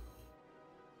characters.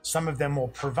 Some of them will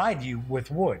provide you with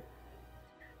wood.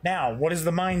 Now, what does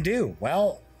the mine do?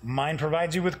 Well, mine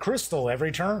provides you with crystal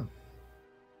every turn.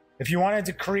 If you wanted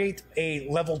to create a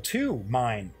level 2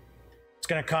 mine, it's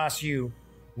going to cost you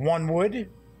 1 wood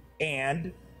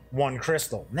and 1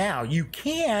 crystal. Now, you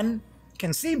can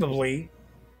conceivably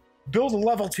build a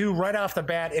level 2 right off the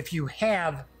bat if you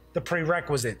have the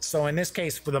prerequisites. So in this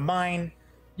case, for the mine,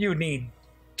 you would need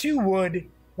 2 wood,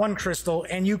 1 crystal,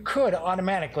 and you could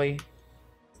automatically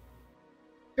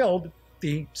build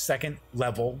the 2nd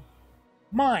level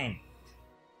mine.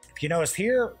 If you notice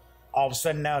here, all of a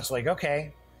sudden now it's like,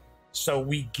 okay, so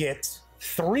we get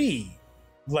 3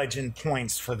 legend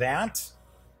points for that,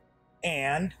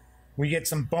 and we get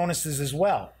some bonuses as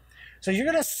well. So you're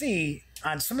going to see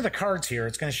on some of the cards here,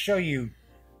 it's going to show you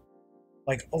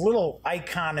like a little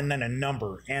icon and then a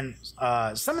number. And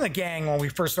some of the gang, when we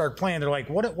first started playing, they're like,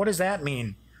 what does that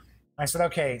mean? I said,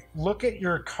 okay, look at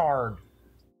your card.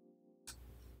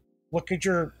 Look at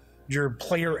your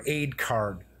player aid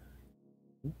card.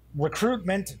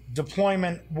 Recruitment,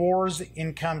 deployment, wars,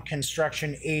 income,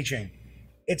 construction, aging.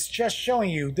 It's just showing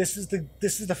you this is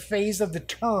the phase of the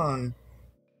turn.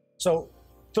 So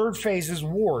 3rd phase is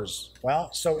wars.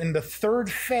 Well, so in the 3rd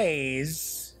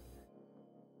phase,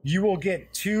 you will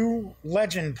get 2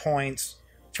 legend points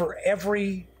for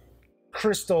every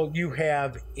crystal you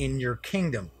have in your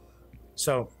kingdom.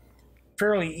 So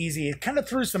fairly easy. It kind of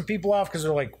threw some people off because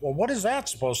they're like, well, what is that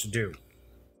supposed to do?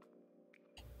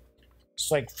 It's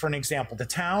like, for an example, the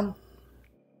town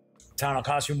will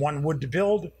cost you 1 wood to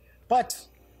build, but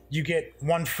you get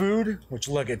 1 food, which,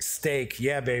 look, it's steak.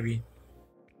 Yeah, baby.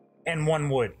 And 1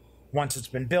 wood once it's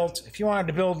been built. If you wanted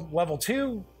to build level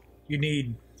 2, you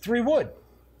need 3 wood,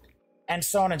 and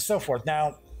so on and so forth.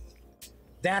 Now,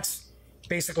 that's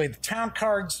basically the town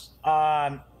cards.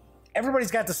 Everybody's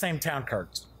got the same town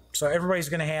cards. So everybody's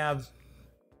going to have,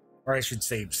 or I should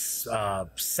say,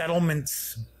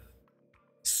 settlements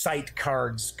site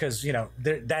cards, because, you know,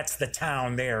 that's the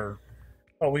town there.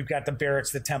 But we've got the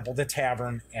barracks, the temple, the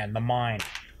tavern, and the mine.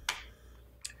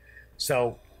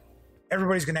 So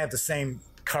everybody's going to have the same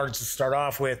cards to start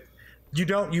off with.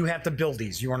 You have to build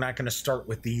these. You are not going to start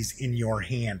with these in your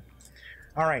hand.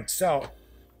 All right, so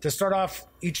to start off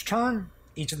each turn,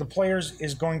 each of the players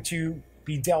is going to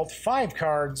be dealt 5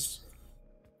 cards.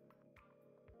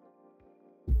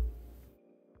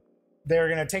 They're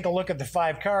going to take a look at the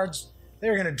 5 cards.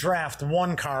 They're going to draft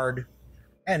 1 card,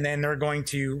 and then they're going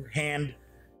to hand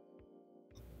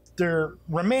their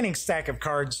remaining stack of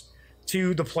cards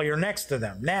to the player next to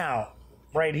them. Now,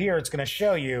 right here, it's going to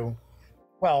show you,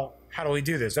 well, how do we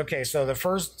do this? Okay, so the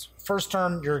first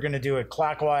turn, you're going to do it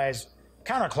clockwise,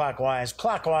 counterclockwise,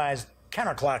 clockwise,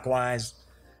 counterclockwise.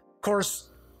 Of course,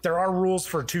 there are rules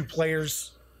for 2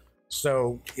 players,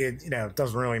 so it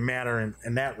doesn't really matter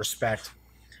in that respect.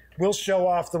 We'll show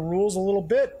off the rules a little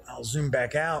bit. I'll zoom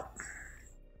back out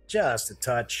just a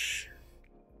touch.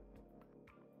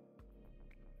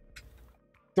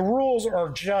 The rules are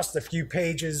just a few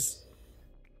pages.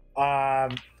 They're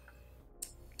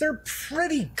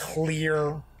pretty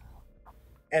clear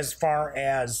as far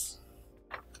as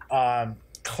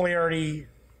clarity.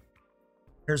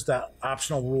 Here's the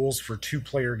optional rules for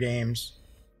 2-player games.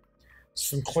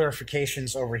 Some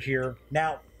clarifications over here.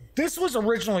 Now, this was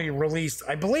originally released,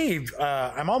 I believe,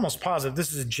 I'm almost positive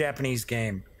this is a Japanese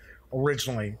game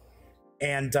originally.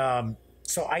 And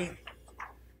so I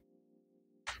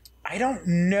I don't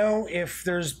know if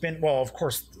there's been, well, of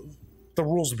course, the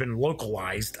rules have been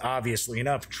localized, obviously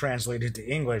enough, translated to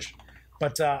English,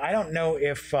 but I don't know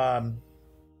if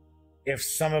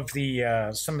some of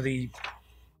the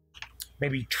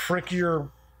maybe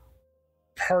trickier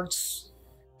parts,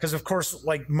 because of course,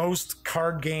 like most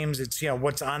card games, it's, you know,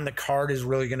 what's on the card is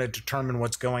really going to determine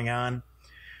what's going on.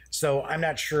 So I'm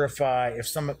not sure if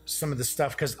some of the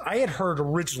stuff, because I had heard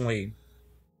originally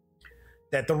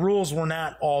that the rules were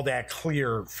not all that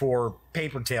clear for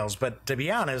Paper Tales, but to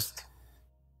be honest,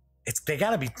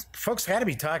 folks got to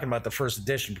be talking about the first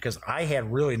edition, because I had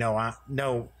really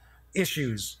no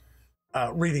issues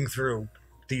reading through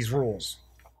these rules.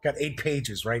 Got 8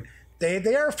 pages, right?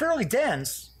 They are fairly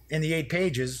dense in the 8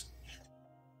 pages,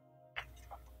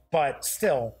 but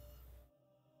still,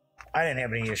 I didn't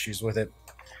have any issues with it.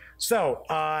 So,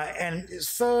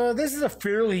 so this is a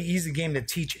fairly easy game to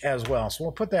teach as well. So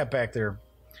we'll put that back there.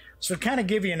 So kind of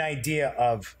give you an idea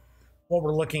of what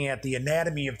we're looking at, the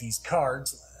anatomy of these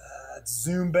cards. Let's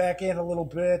zoom back in a little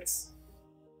bit.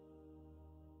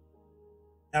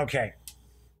 Okay.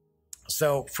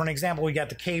 So for an example, we got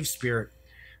the Cave Spirit.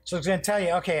 So it's going to tell you,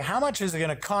 okay, how much is it going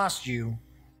to cost you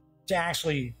to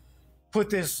actually put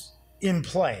this in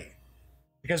play?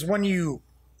 Because when you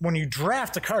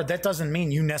draft a card, that doesn't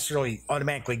mean you necessarily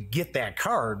automatically get that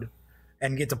card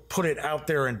and get to put it out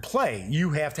there and play.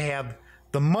 You have to have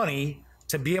the money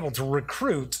to be able to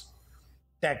recruit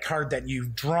that card that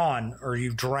you've drawn or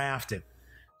you've drafted.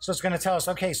 So it's going to tell us,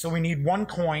 okay, so we need 1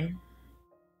 coin.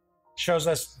 Shows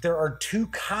us there are 2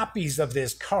 copies of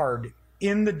this card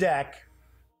in the deck.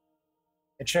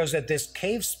 It shows that this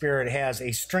Cave Spirit has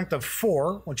a strength of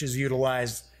 4, which is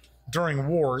utilized during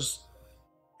wars.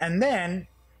 And then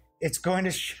it's going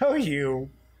to show you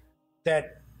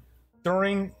that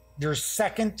during your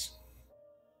second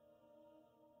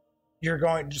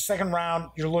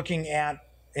round, you're looking at,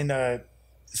 in the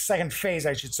second phase,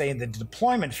 I should say, in the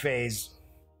deployment phase,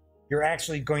 you're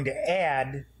actually going to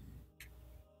add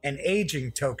an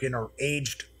aging token or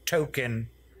aged token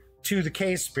to the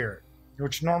Cave Spirit,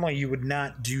 which normally you would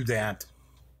not do that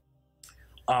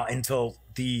until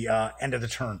the end of the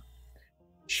turn.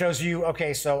 Shows you,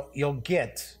 okay, so you'll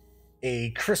get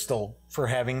a crystal for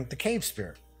having the Cave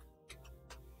Spirit.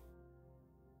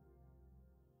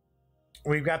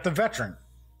 We've got the Veteran.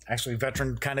 Actually,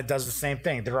 Veteran kind of does the same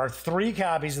thing. There are 3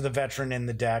 copies of the Veteran in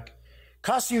the deck.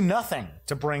 Costs you nothing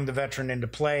to bring the Veteran into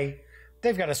play.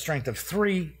 They've got a strength of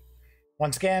 3.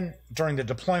 Once again, during the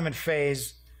deployment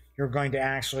phase, you're going to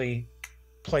actually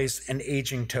place an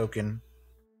aging token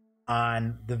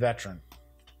on the Veteran.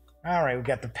 All right, we've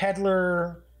got the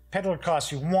Peddler. Peddler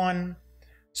costs you 1.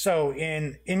 So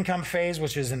in income phase,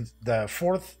 which is in the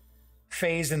 4th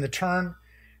phase in the turn,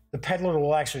 the Peddler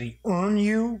will actually earn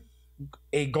you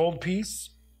a gold piece.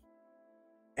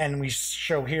 And we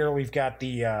show here we've got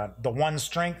the 1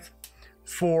 strength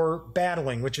for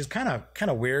battling, which is kind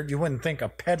of weird. You wouldn't think a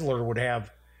Peddler would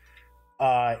have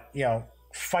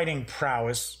fighting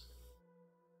prowess.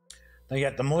 Then you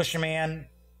got the Militiaman,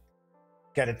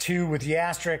 got a 2 with the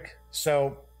asterisk,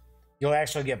 so you'll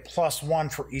actually get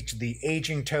 +1 for each of the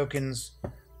aging tokens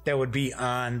that would be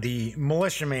on the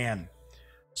Militiaman.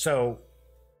 So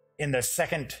in the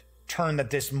second turn that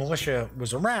this militia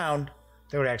was around,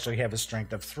 they would actually have a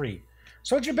strength of 3.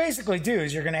 So what you basically do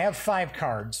is you're going to have 5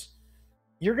 cards.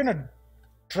 You're going to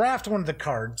draft one of the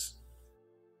cards.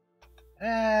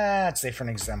 Let's say for an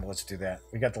example, let's do that.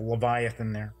 We got the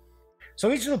Leviathan there.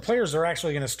 So each of the players are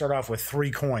actually going to start off with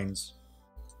 3 coins.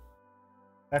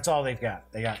 That's all they've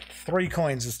got. They got 3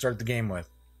 coins to start the game with.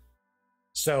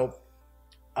 So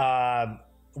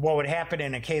what would happen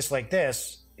in a case like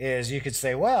this is you could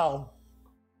say, well,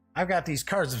 I've got these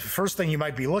cards. The first thing you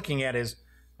might be looking at is,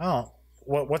 oh,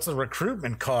 what's the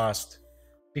recruitment cost?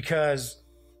 Because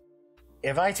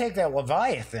if I take that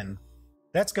Leviathan,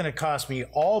 that's going to cost me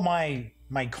all my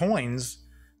coins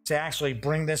to actually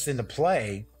bring this into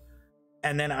play.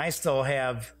 And then I still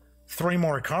have 3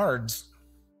 more cards,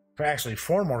 or actually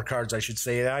 4 more cards, I should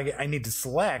say, that I need to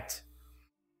select.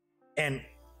 And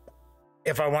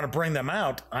if I want to bring them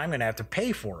out, I'm going to have to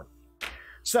pay for them.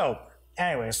 So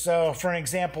anyway, so for an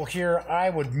example here,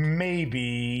 I would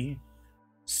maybe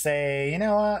say, you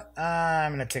know what?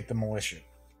 I'm going to take the militia.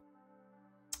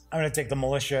 I'm going to take the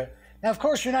militia. Now, of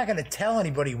course, you're not going to tell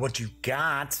anybody what you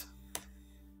got.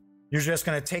 You're just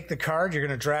going to take the card. You're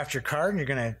going to draft your card,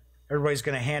 and everybody's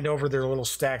going to hand over their little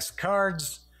stacks of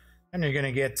cards, and you're going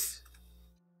to get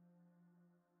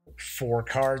 4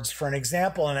 cards for an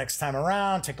example. The next time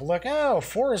around, take a look. Oh,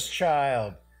 Forest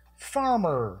Child,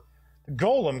 Farmer,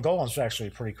 Golem. Golem's actually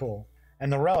pretty cool.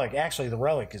 And the Relic. Actually, the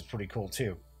Relic is pretty cool,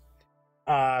 too.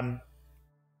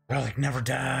 Relic never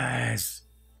dies.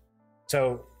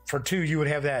 So for 2, you would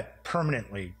have that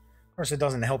permanently. Of course, it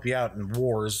doesn't help you out in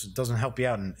wars. It doesn't help you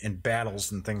out in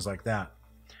battles and things like that.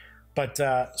 But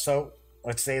so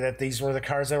let's say that these were the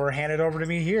cards that were handed over to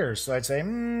me here. So I'd say, you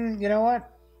know what?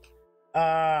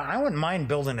 I wouldn't mind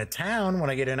building a town when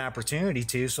I get an opportunity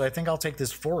to. So I think I'll take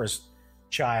this forest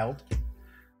child.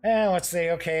 And let's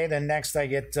say, okay, then next I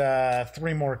get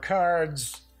 3 more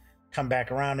cards. Come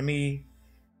back around to me.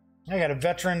 I got a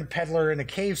veteran, peddler, and a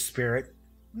cave spirit.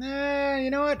 You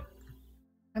know what?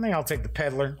 I think I'll take the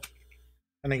peddler.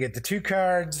 And I get the 2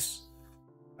 cards.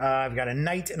 I've got a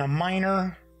knight and a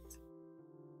miner.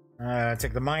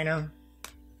 Take the miner.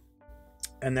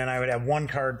 And then I would have 1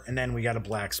 card, and then we got a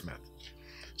blacksmith.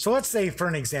 So let's say, for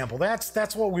an example,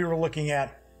 that's what we were looking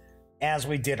at as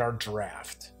we did our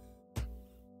draft.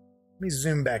 Let me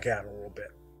zoom back out a little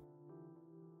bit.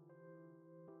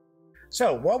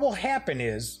 So what will happen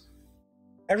is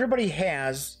everybody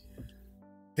has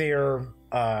their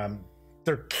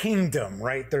kingdom,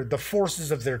 right? They're the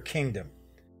forces of their kingdom.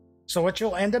 So what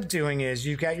you'll end up doing is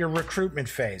you've got your recruitment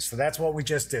phase. So that's what we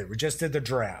just did. We just did the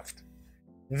draft.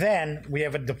 Then we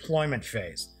have a deployment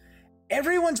phase.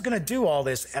 Everyone's going to do all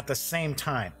this at the same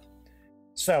time.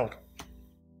 So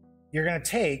you're going to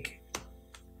take,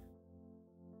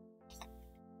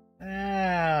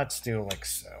 let's do it like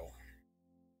so.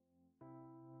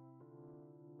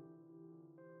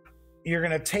 You're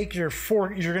going to take your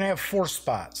 4, you're going to have 4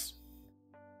 spots.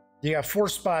 You got 4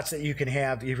 spots that you can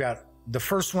have. You've got the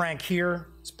first rank here.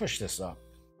 Let's push this up.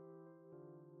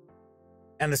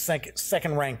 And the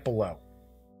second rank below.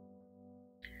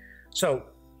 So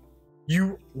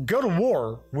you go to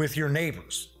war with your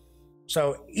neighbors.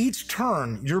 So each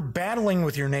turn, you're battling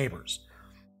with your neighbors.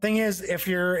 Thing is, if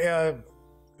you're a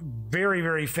very,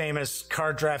 very famous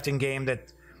card drafting game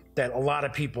that a lot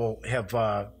of people have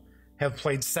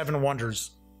played, 7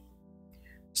 Wonders,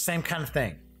 same kind of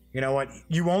thing. You know what?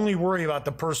 You only worry about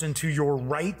the person to your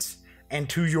right and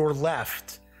to your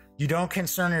left. You don't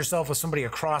concern yourself with somebody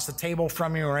across the table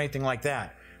from you or anything like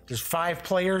that. There's 5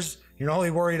 players. You're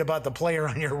only worried about the player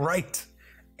on your right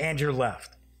and your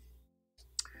left.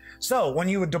 So when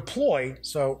you would deploy,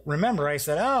 so remember I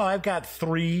said, oh, I've got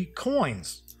 3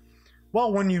 coins.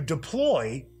 Well, when you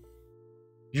deploy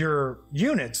your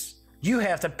units, you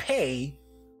have to pay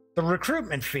the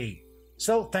recruitment fee.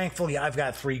 So thankfully I've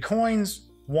got 3 coins,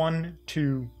 1,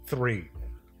 2, 3.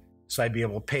 So I'd be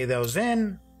able to pay those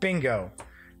in, bingo.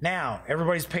 Now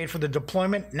everybody's paid for the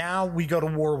deployment. Now we go to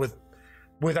war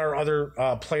with our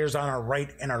other players on our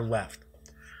right and our left.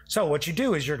 So what you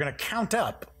do is you're going to count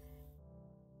up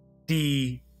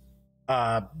the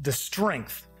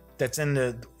strength that's in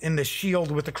the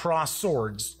shield with the crossed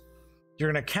swords.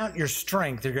 You're going to count your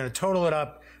strength. You're going to total it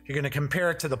up. You're going to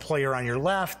compare it to the player on your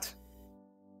left,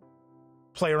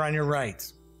 player on your right.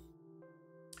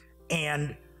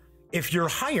 And if you're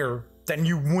higher, then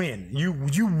you win.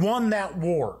 You won that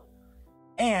war.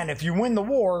 And if you win the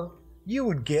war, you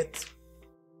would get,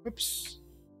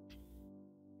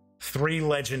 3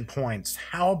 legend points.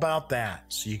 How about that?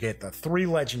 So you get the 3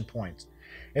 legend points.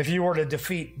 If you were to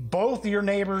defeat both your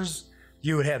neighbors,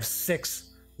 you would have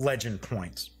 6 legend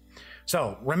points.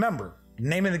 So remember, the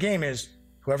name of the game is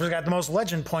whoever's got the most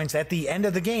legend points at the end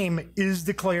of the game is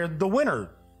declared the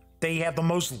winner. They have the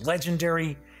most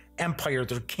legendary empire.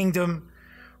 Their kingdom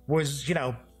was,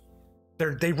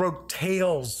 they wrote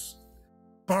tales.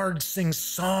 Bards sing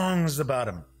songs about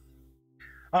them.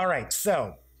 All right,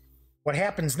 so what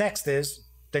happens next is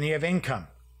then you have income.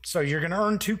 So you're going to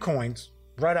earn 2 coins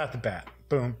right off the bat.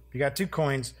 Boom, you got 2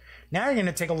 coins. Now you're going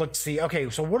to take a look to see, okay,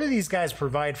 so what do these guys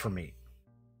provide for me?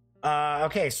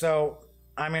 Okay, so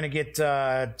I'm going to get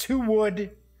 2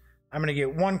 wood, I'm going to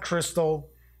get 1 crystal,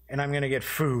 and I'm going to get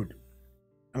food.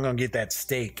 I'm going to get that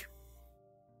steak.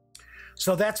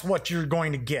 So that's what you're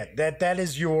going to get.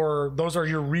 Those are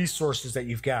your resources that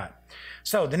you've got.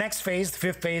 So the next phase, the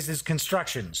 5th phase, is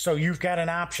construction. So you've got an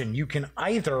option. You can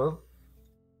either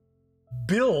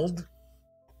build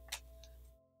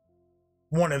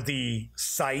one of the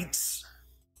sites,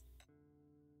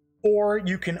 or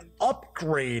you can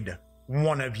upgrade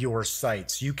one of your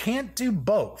sites. You can't do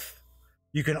both.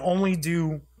 You can only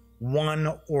do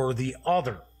one or the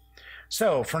other.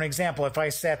 So for an example, if I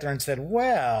sat there and said,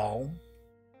 well,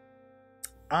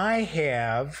 I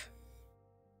have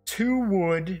 2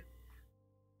 wood,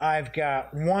 I've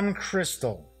got 1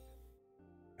 crystal.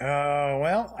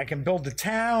 Well, I can build the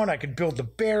town, I could build the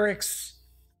barracks,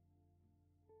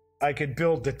 I could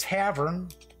build the tavern,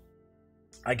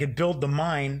 I could build the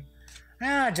mine.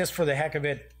 Just for the heck of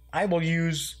it, I will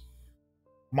use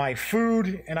my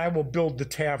food and I will build the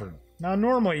tavern. Now,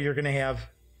 normally you're going to have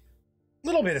a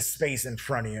little bit of space in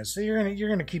front of you, so you're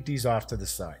going to keep these off to the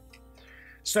side.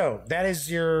 So that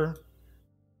is your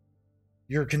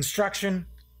construction.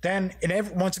 Then,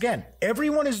 once again,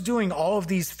 everyone is doing all of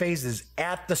these phases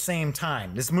at the same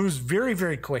time. This moves very,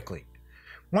 very quickly.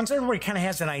 Once everybody kind of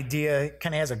has an idea,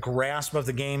 kind of has a grasp of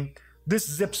the game, this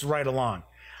zips right along.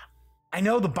 I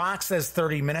know the box says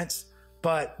 30 minutes,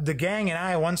 but the gang and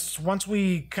I, once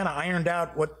we kind of ironed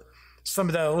out what some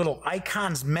of the little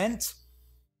icons meant,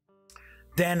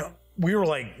 then we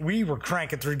were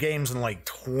cranking through games in like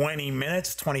 20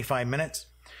 minutes, 25 minutes.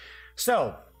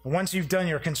 So once you've done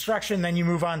your construction, then you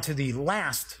move on to the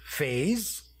last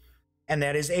phase, and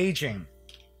that is aging.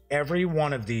 Every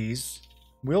one of these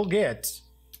will get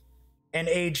an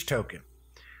age token.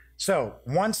 So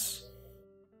once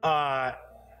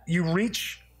you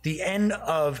reach the end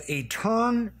of a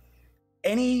turn,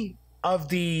 any of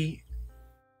the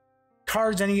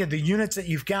cards, any of the units that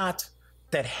you've got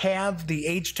that have the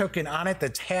age token on it,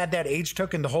 that's had that age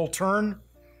token the whole turn,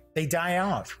 they die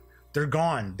off. They're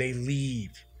gone. They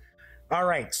leave. All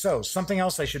right, so something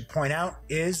else I should point out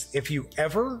is if you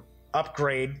ever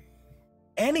upgrade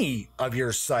any of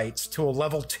your sites to a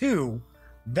level 2,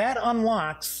 that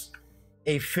unlocks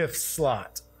a 5th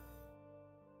slot.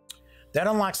 That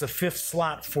unlocks a 5th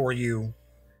slot for you,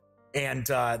 and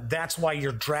that's why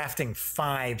you're drafting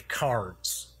 5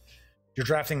 cards. You're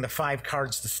drafting the 5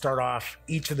 cards to start off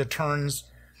each of the turns,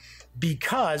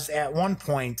 because at one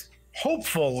point,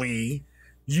 hopefully,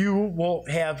 you will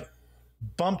have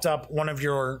bumped up one of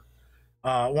your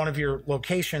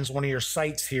locations, one of your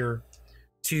sites here,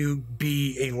 to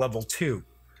be a level 2.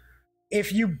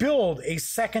 If you build a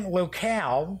second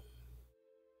locale,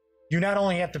 you not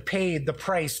only have to pay the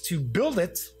price to build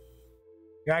it,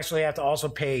 you actually have to also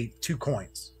pay 2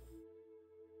 coins.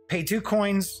 Pay 2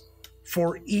 coins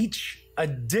for each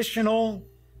additional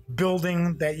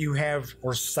building that you have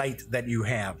or site that you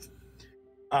have.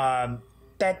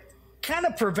 That kind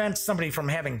of prevents somebody from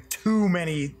having too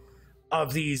many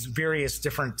of these various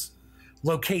different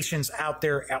locations out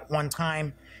there at one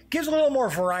time. Gives a little more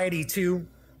variety too,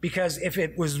 because if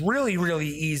it was really, really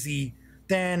easy,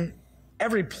 then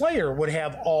every player would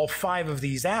have all 5 of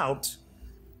these out.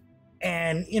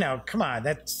 And, you know, come on,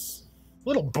 that's a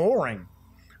little boring.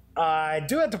 I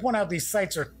do have to point out these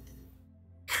sites are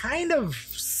kind of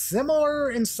similar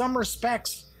in some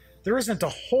respects. There isn't a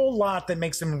whole lot that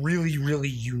makes them really, really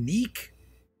unique,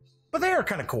 but they are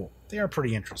kind of cool. They are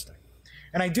pretty interesting.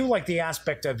 And I do like the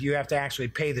aspect of you have to actually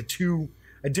pay the 2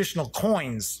 additional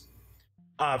coins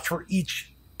for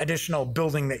each additional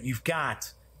building that you've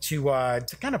got to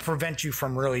kind of prevent you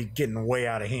from really getting way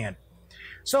out of hand.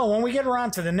 So when we get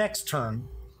around to the next turn,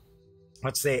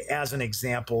 let's say as an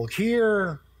example,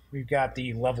 here we've got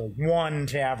the level 1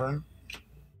 tavern,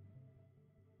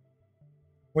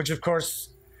 which of course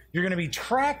you're going to be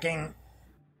tracking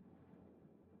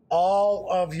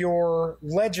all of your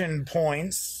legend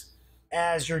points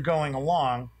as you're going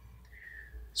along.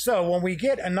 So when we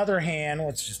get another hand,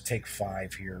 let's just take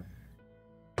 5 here.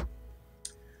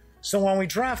 So when we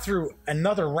draft through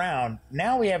another round,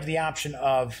 now we have the option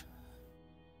of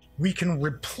we can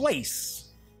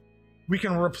replace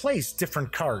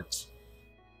different cards.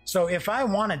 So if I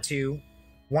wanted to,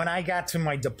 when I got to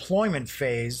my deployment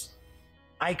phase,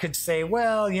 I could say,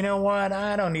 well, you know what?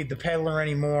 I don't need the peddler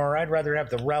anymore. I'd rather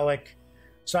have the relic.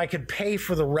 So I could pay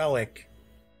for the relic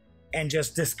and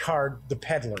just discard the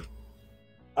peddler.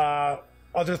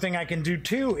 Other thing I can do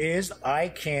too is I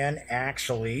can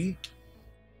actually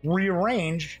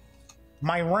rearrange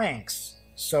my ranks.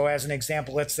 So as an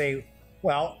example, let's say,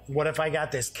 well, what if I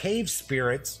got this cave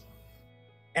spirit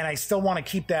and I still want to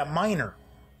keep that miner?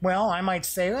 Well, I might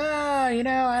say, you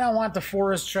know, I don't want the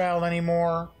forest child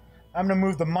anymore. I'm going to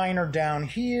move the miner down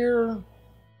here,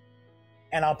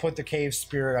 and I'll put the cave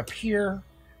spirit up here,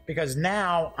 because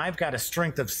now I've got a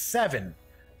strength of 7,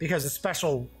 because the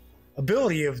special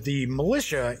ability of the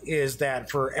militia is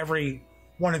that for every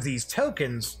one of these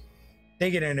tokens, they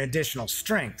get an additional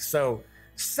strength. So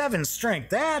 7 strength,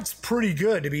 that's pretty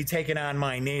good to be taking on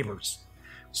my neighbors.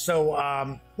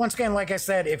 So once again, like I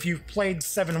said, if you've played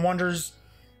 7 Wonders,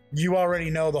 you already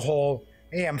know the whole,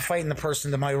 hey, I'm fighting the person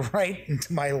to my right and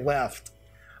to my left.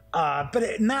 But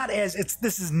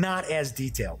this is not as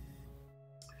detailed.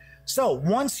 So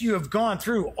once you have gone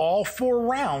through all 4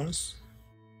 rounds,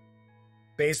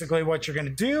 basically what you're going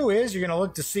to do is you're going to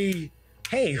look to see,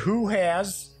 hey, who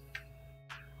has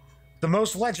the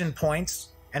most legend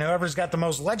points, and whoever's got the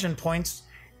most legend points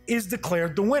is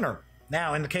declared the winner.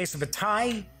 Now, in the case of a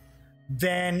tie,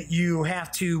 then you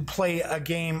have to play a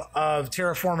game of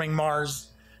Terraforming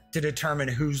Mars to determine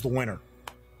who's the winner.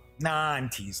 Nah, I'm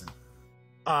teasing.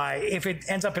 If it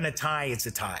ends up in a tie, it's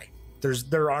a tie.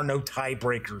 There are no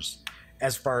tiebreakers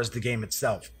as far as the game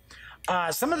itself.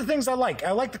 Some of the things I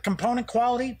like the component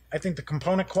quality. I think the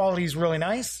component quality is really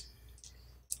nice.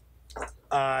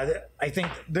 I think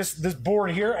this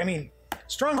board here, I mean,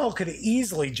 Stronghold could have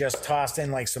easily just tossed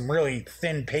in like some really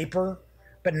thin paper,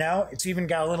 but no, it's even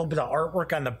got a little bit of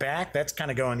artwork on the back. That's kind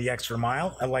of going the extra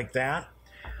mile. I like that.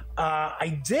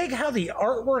 I dig how the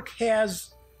artwork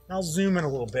has, I'll zoom in a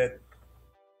little bit.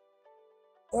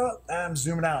 Well, I'm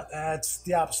zooming out. It's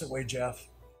the opposite way, Jeff.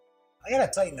 I gotta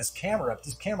tighten this camera up.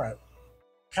 This camera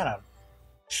kind of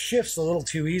shifts a little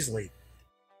too easily.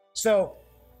 So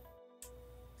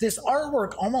this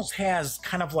artwork almost has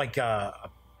kind of like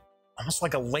almost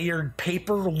like a layered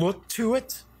paper look to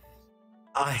it.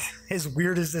 As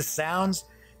weird as this sounds,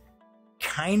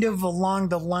 kind of along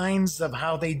the lines of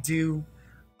how they do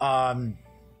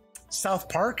South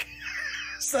Park.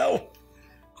 So,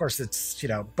 of course, it's, you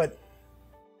know, but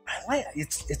I like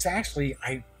it's actually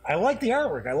I like the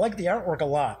artwork. I like the artwork a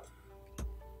lot.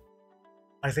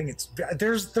 I think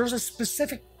there's a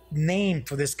specific name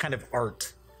for this kind of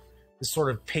art, this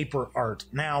sort of paper art.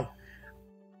 Now,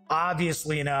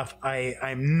 obviously enough,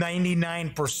 I'm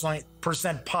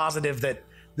 99% positive that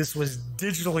this was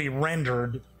digitally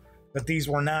rendered, that these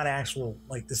were not actual,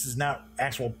 like, this is not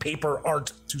actual paper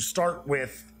art to start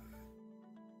with.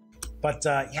 But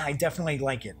yeah, I definitely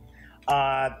like it.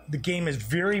 The game is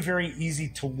very, very easy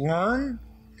to learn.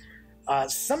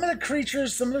 Some of the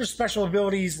creatures, some of their special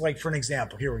abilities, like for an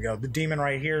example, here we go, the demon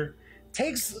right here,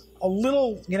 takes a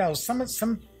little, you know, sometimes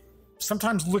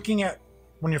looking at,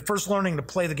 when you're first learning to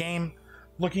play the game,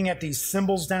 looking at these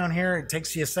symbols down here, it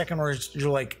takes you a second where you're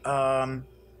like,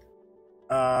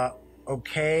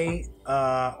 okay,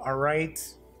 all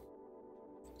right.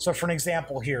 So for an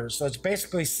example here, so it's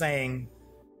basically saying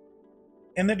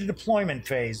in the deployment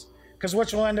phase, because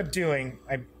what you'll end up doing,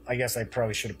 I guess I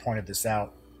probably should have pointed this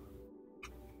out.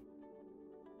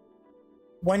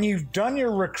 When you've done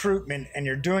your recruitment and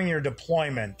you're doing your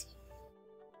deployment,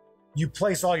 you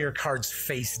place all your cards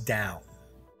face down.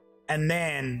 And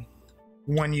then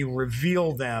when you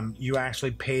reveal them, you actually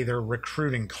pay their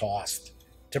recruiting cost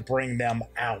to bring them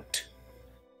out.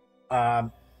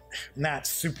 Not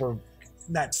super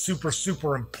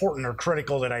important or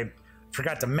critical that I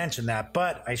forgot to mention that,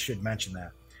 but I should mention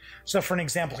that. So for an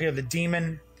example here, the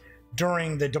demon,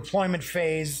 during the deployment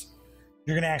phase,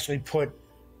 you're going to actually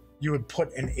you would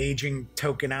put an aging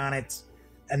token on it.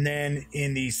 And then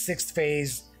in the 6th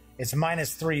phase, it's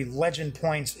 -3 legend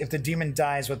points if the demon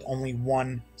dies with only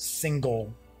one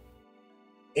single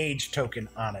age token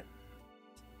on it.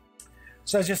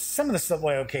 So just some of the stuff,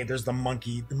 like, okay, there's the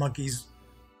monkey. The monkey's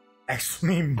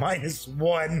actually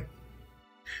 -1.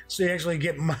 So you actually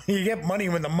get money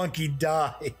when the monkey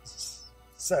dies.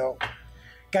 So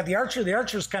got the archer. The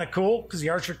archer is kind of cool because the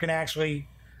archer can actually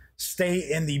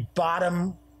stay in the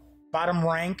bottom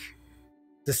rank,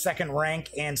 the 2nd rank,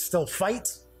 and still fight.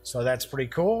 So that's pretty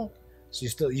cool.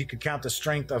 So you could count the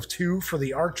strength of 2 for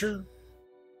the archer.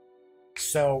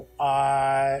 So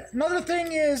another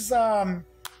thing is the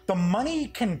money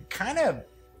can kind of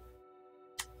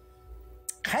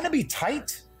be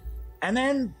tight, and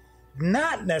then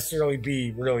not necessarily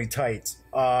be really tight.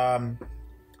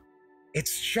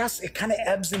 It's just, it kind of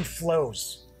ebbs and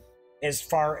flows as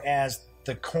far as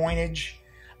the coinage.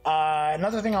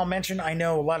 Another thing I'll mention, I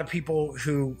know a lot of people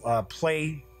who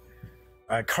play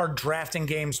card drafting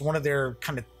games, one of their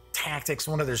kind of tactics,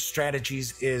 one of their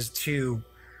strategies is to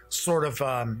sort of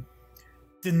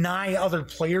deny other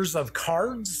players of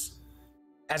cards,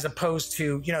 as opposed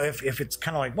to, you know, if it's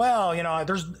kind of like, well, you know,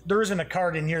 there isn't a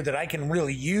card in here that I can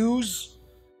really use,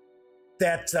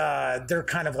 that they're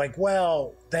kind of like,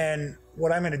 well, then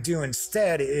what I'm going to do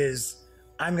instead is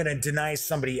I'm going to deny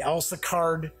somebody else a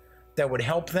card that would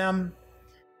help them.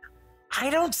 I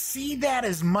don't see that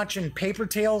as much in Paper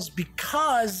Tales,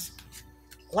 because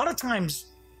a lot of times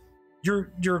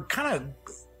you're kind of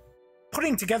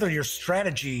putting together your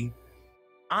strategy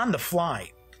on the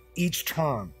fly each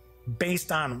turn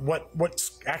based on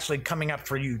what's actually coming up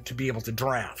for you to be able to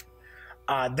draft.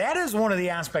 That is one of the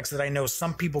aspects that I know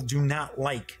some people do not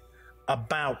like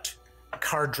about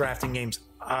card drafting games.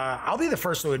 I'll be the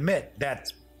first to admit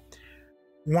that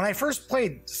when I first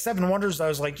played Seven Wonders, I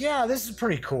was like, yeah, this is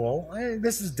pretty cool.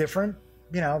 This is different.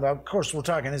 You know, of course, we're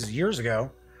talking, this is years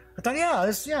ago. I thought, yeah,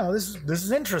 this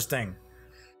is interesting.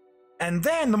 And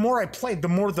then the more I played, the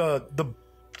more the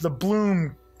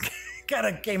bloom kind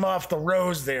of came off the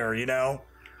rose there, you know.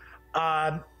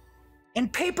 In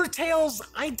Paper Tales,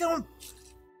 I don't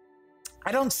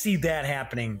see that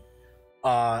happening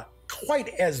quite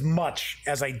as much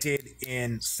as I did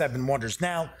in Seven Wonders.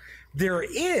 Now, there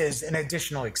is an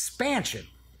additional expansion.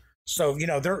 So, you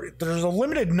know, there's a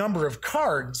limited number of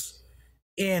cards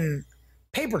in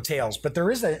Paper Tales, but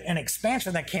there is an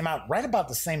expansion that came out right about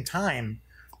the same time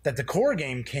that the core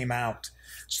game came out.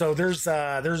 So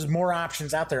there's more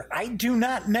options out there. I do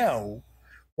not know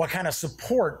what kind of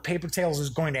support Paper Tales is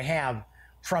going to have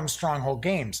from Stronghold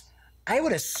Games. I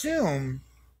would assume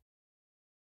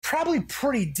probably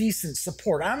pretty decent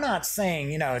support. I'm not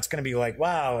saying, you know, it's going to be like,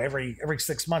 wow, every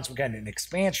 6 months we got an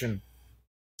expansion.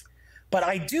 But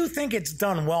I do think it's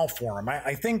done well for them.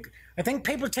 I think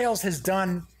Paper Tales has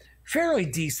done fairly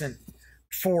decent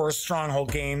for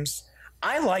Stronghold Games.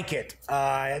 I like it.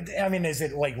 I mean, is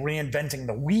it like reinventing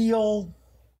the wheel?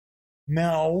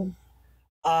 No.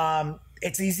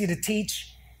 It's easy to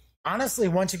teach. Honestly,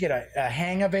 once you get a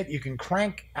hang of it, you can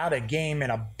crank out a game in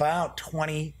about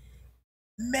 20,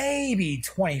 maybe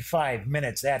 25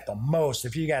 minutes at the most.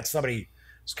 If you got somebody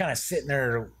who's kind of sitting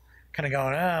there kind of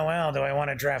going, oh, well, do I want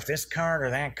to draft this card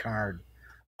or that card?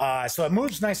 So it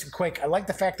moves nice and quick. I like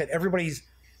the fact that everybody's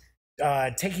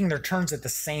taking their turns at the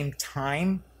same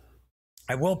time.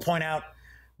 I will point out,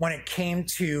 when it came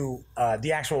to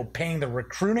the actual paying the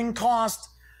recruiting cost,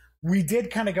 we did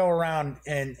kind of go around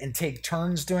and take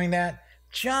turns doing that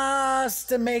just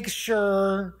to make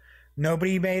sure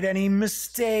nobody made any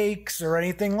mistakes or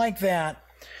anything like that.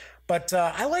 But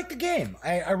I like the game.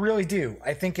 I really do.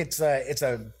 I think it's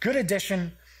a good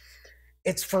addition.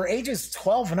 It's for ages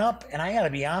 12 and up, and I got to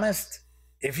be honest,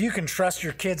 if you can trust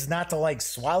your kids not to like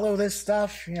swallow this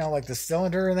stuff, you know, like the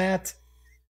cylinder and that,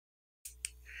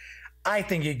 I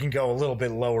think you can go a little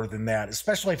bit lower than that,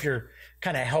 especially if you're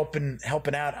kind of helping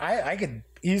out. I could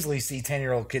easily see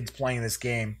 10-year-old kids playing this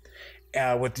game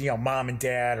with, you know, mom and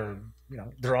dad or, you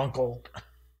know, their uncle,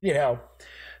 you know.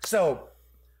 So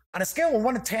on a scale of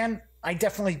 1 to 10, I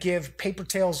definitely give Paper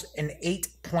Tales an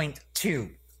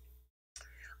 8.2.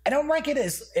 I don't rank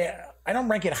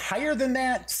it higher than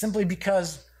that simply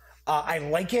because I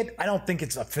like it. I don't think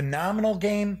it's a phenomenal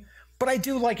game, but I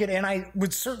do like it, and I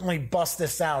would certainly bust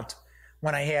this out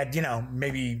when I had, you know,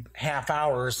 maybe half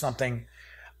hour or something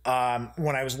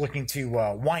when I was looking to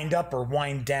wind up or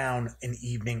wind down an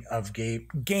evening of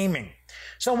gaming.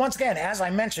 So once again, as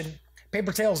I mentioned,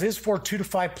 Paper Tales is for 2 to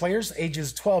 5 players,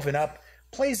 ages 12 and up.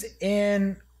 Plays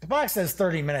in, the box says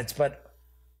 30 minutes, but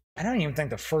I don't even think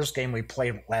the first game we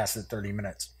played lasted 30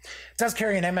 minutes. It does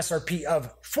carry an MSRP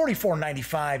of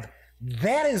 $44.95.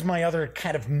 That is my other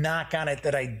kind of knock on it,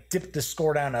 that I dipped the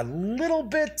score down a little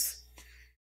bit.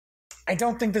 I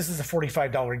don't think this is a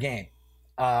 $45 game.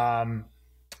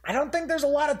 I don't think there's a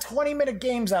lot of 20-minute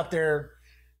games out there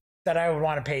that I would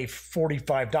want to pay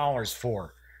 $45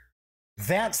 for.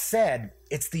 That said,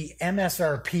 it's the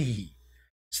MSRP.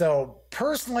 So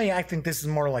personally, I think this is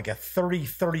more like a $30,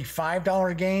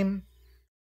 $35 game.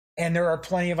 And there are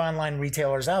plenty of online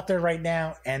retailers out there right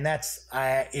now, and that's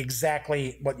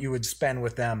exactly what you would spend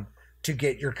with them to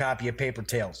get your copy of Paper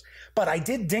Tales. But I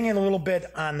did ding it a little bit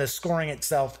on the scoring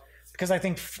itself, because I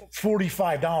think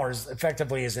 $45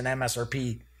 effectively as an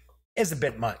MSRP is a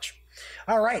bit much.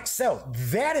 All right, so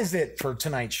that is it for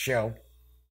tonight's show.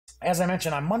 As I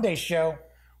mentioned on Monday's show,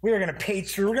 we are going to page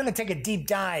through. We're going to take a deep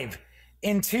dive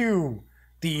into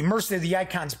the Mercy of the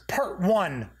Icons Part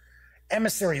 1,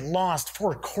 Emissary Lost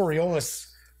for Coriolis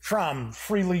from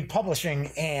Free League Publishing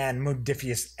and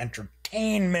Modifius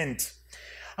Entertainment.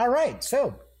 All right,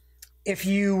 so if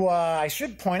you, I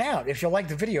should point out, if you like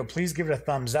the video, please give it a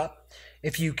thumbs up.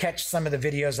 If you catch some of the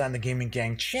videos on the Gaming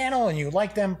Gang channel and you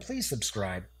like them, please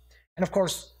subscribe. And of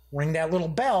course, ring that little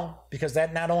bell, because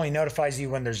that not only notifies you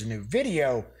when there's a new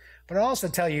video, but it'll also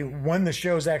tell you when the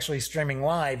show's actually streaming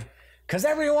live, because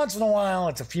every once in a while,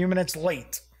 it's a few minutes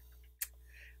late.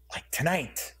 Like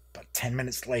tonight, but 10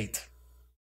 minutes late.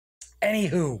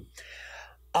 Anywho,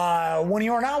 when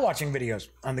you are not watching videos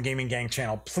on the Gaming Gang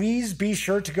channel, please be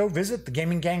sure to go visit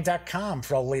thegaminggang.com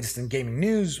for all the latest in gaming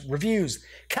news, reviews,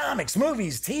 comics,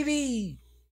 movies, TV.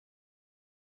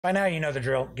 By now, you know the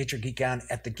drill. Get your geek on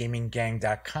at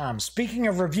thegaminggang.com. Speaking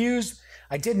of reviews,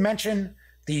 I did mention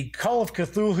the Call of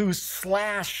Cthulhu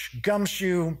 /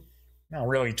 Gumshoe, no,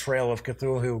 really Trail of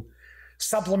Cthulhu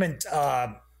supplement,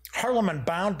 Harlem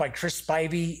Unbound by Chris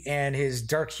Spivey and his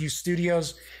Dark Hue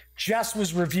Studios. Just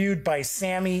was reviewed by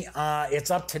Sammy. It's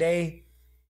up today.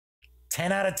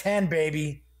 10 out of 10,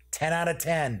 baby. 10 out of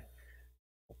 10.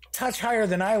 Touch higher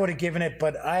than I would have given it,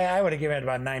 but I would have given it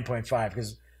about 9.5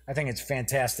 because I think it's a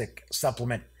fantastic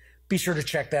supplement. Be sure to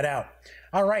check that out.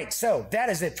 All right, so that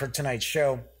is it for tonight's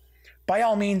show. By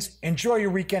all means, enjoy your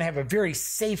weekend. Have a very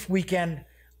safe weekend.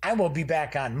 I will be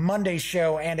back on Monday's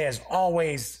show, and as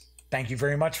always, Thank you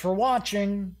very much for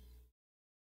watching.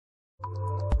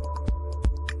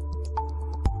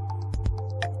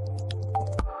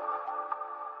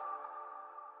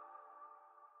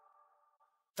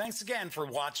 Thanks again for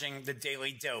watching The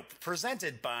Daily Dope,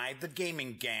 presented by The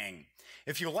Gaming Gang.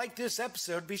 If you like this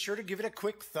episode, be sure to give it a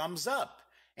quick thumbs up.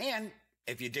 And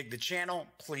if you dig the channel,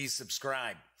 please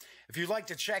subscribe. If you'd like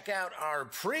to check out our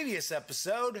previous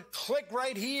episode, click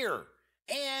right here.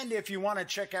 And if you want to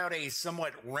check out a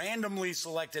somewhat randomly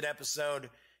selected episode,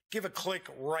 give a click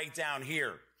right down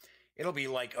here. It'll be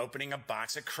like opening a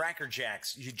box of Cracker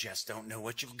Jacks. You just don't know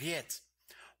what you'll get.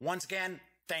 Once again,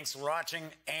 thanks for watching,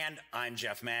 and I'm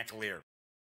Jeff McAleer.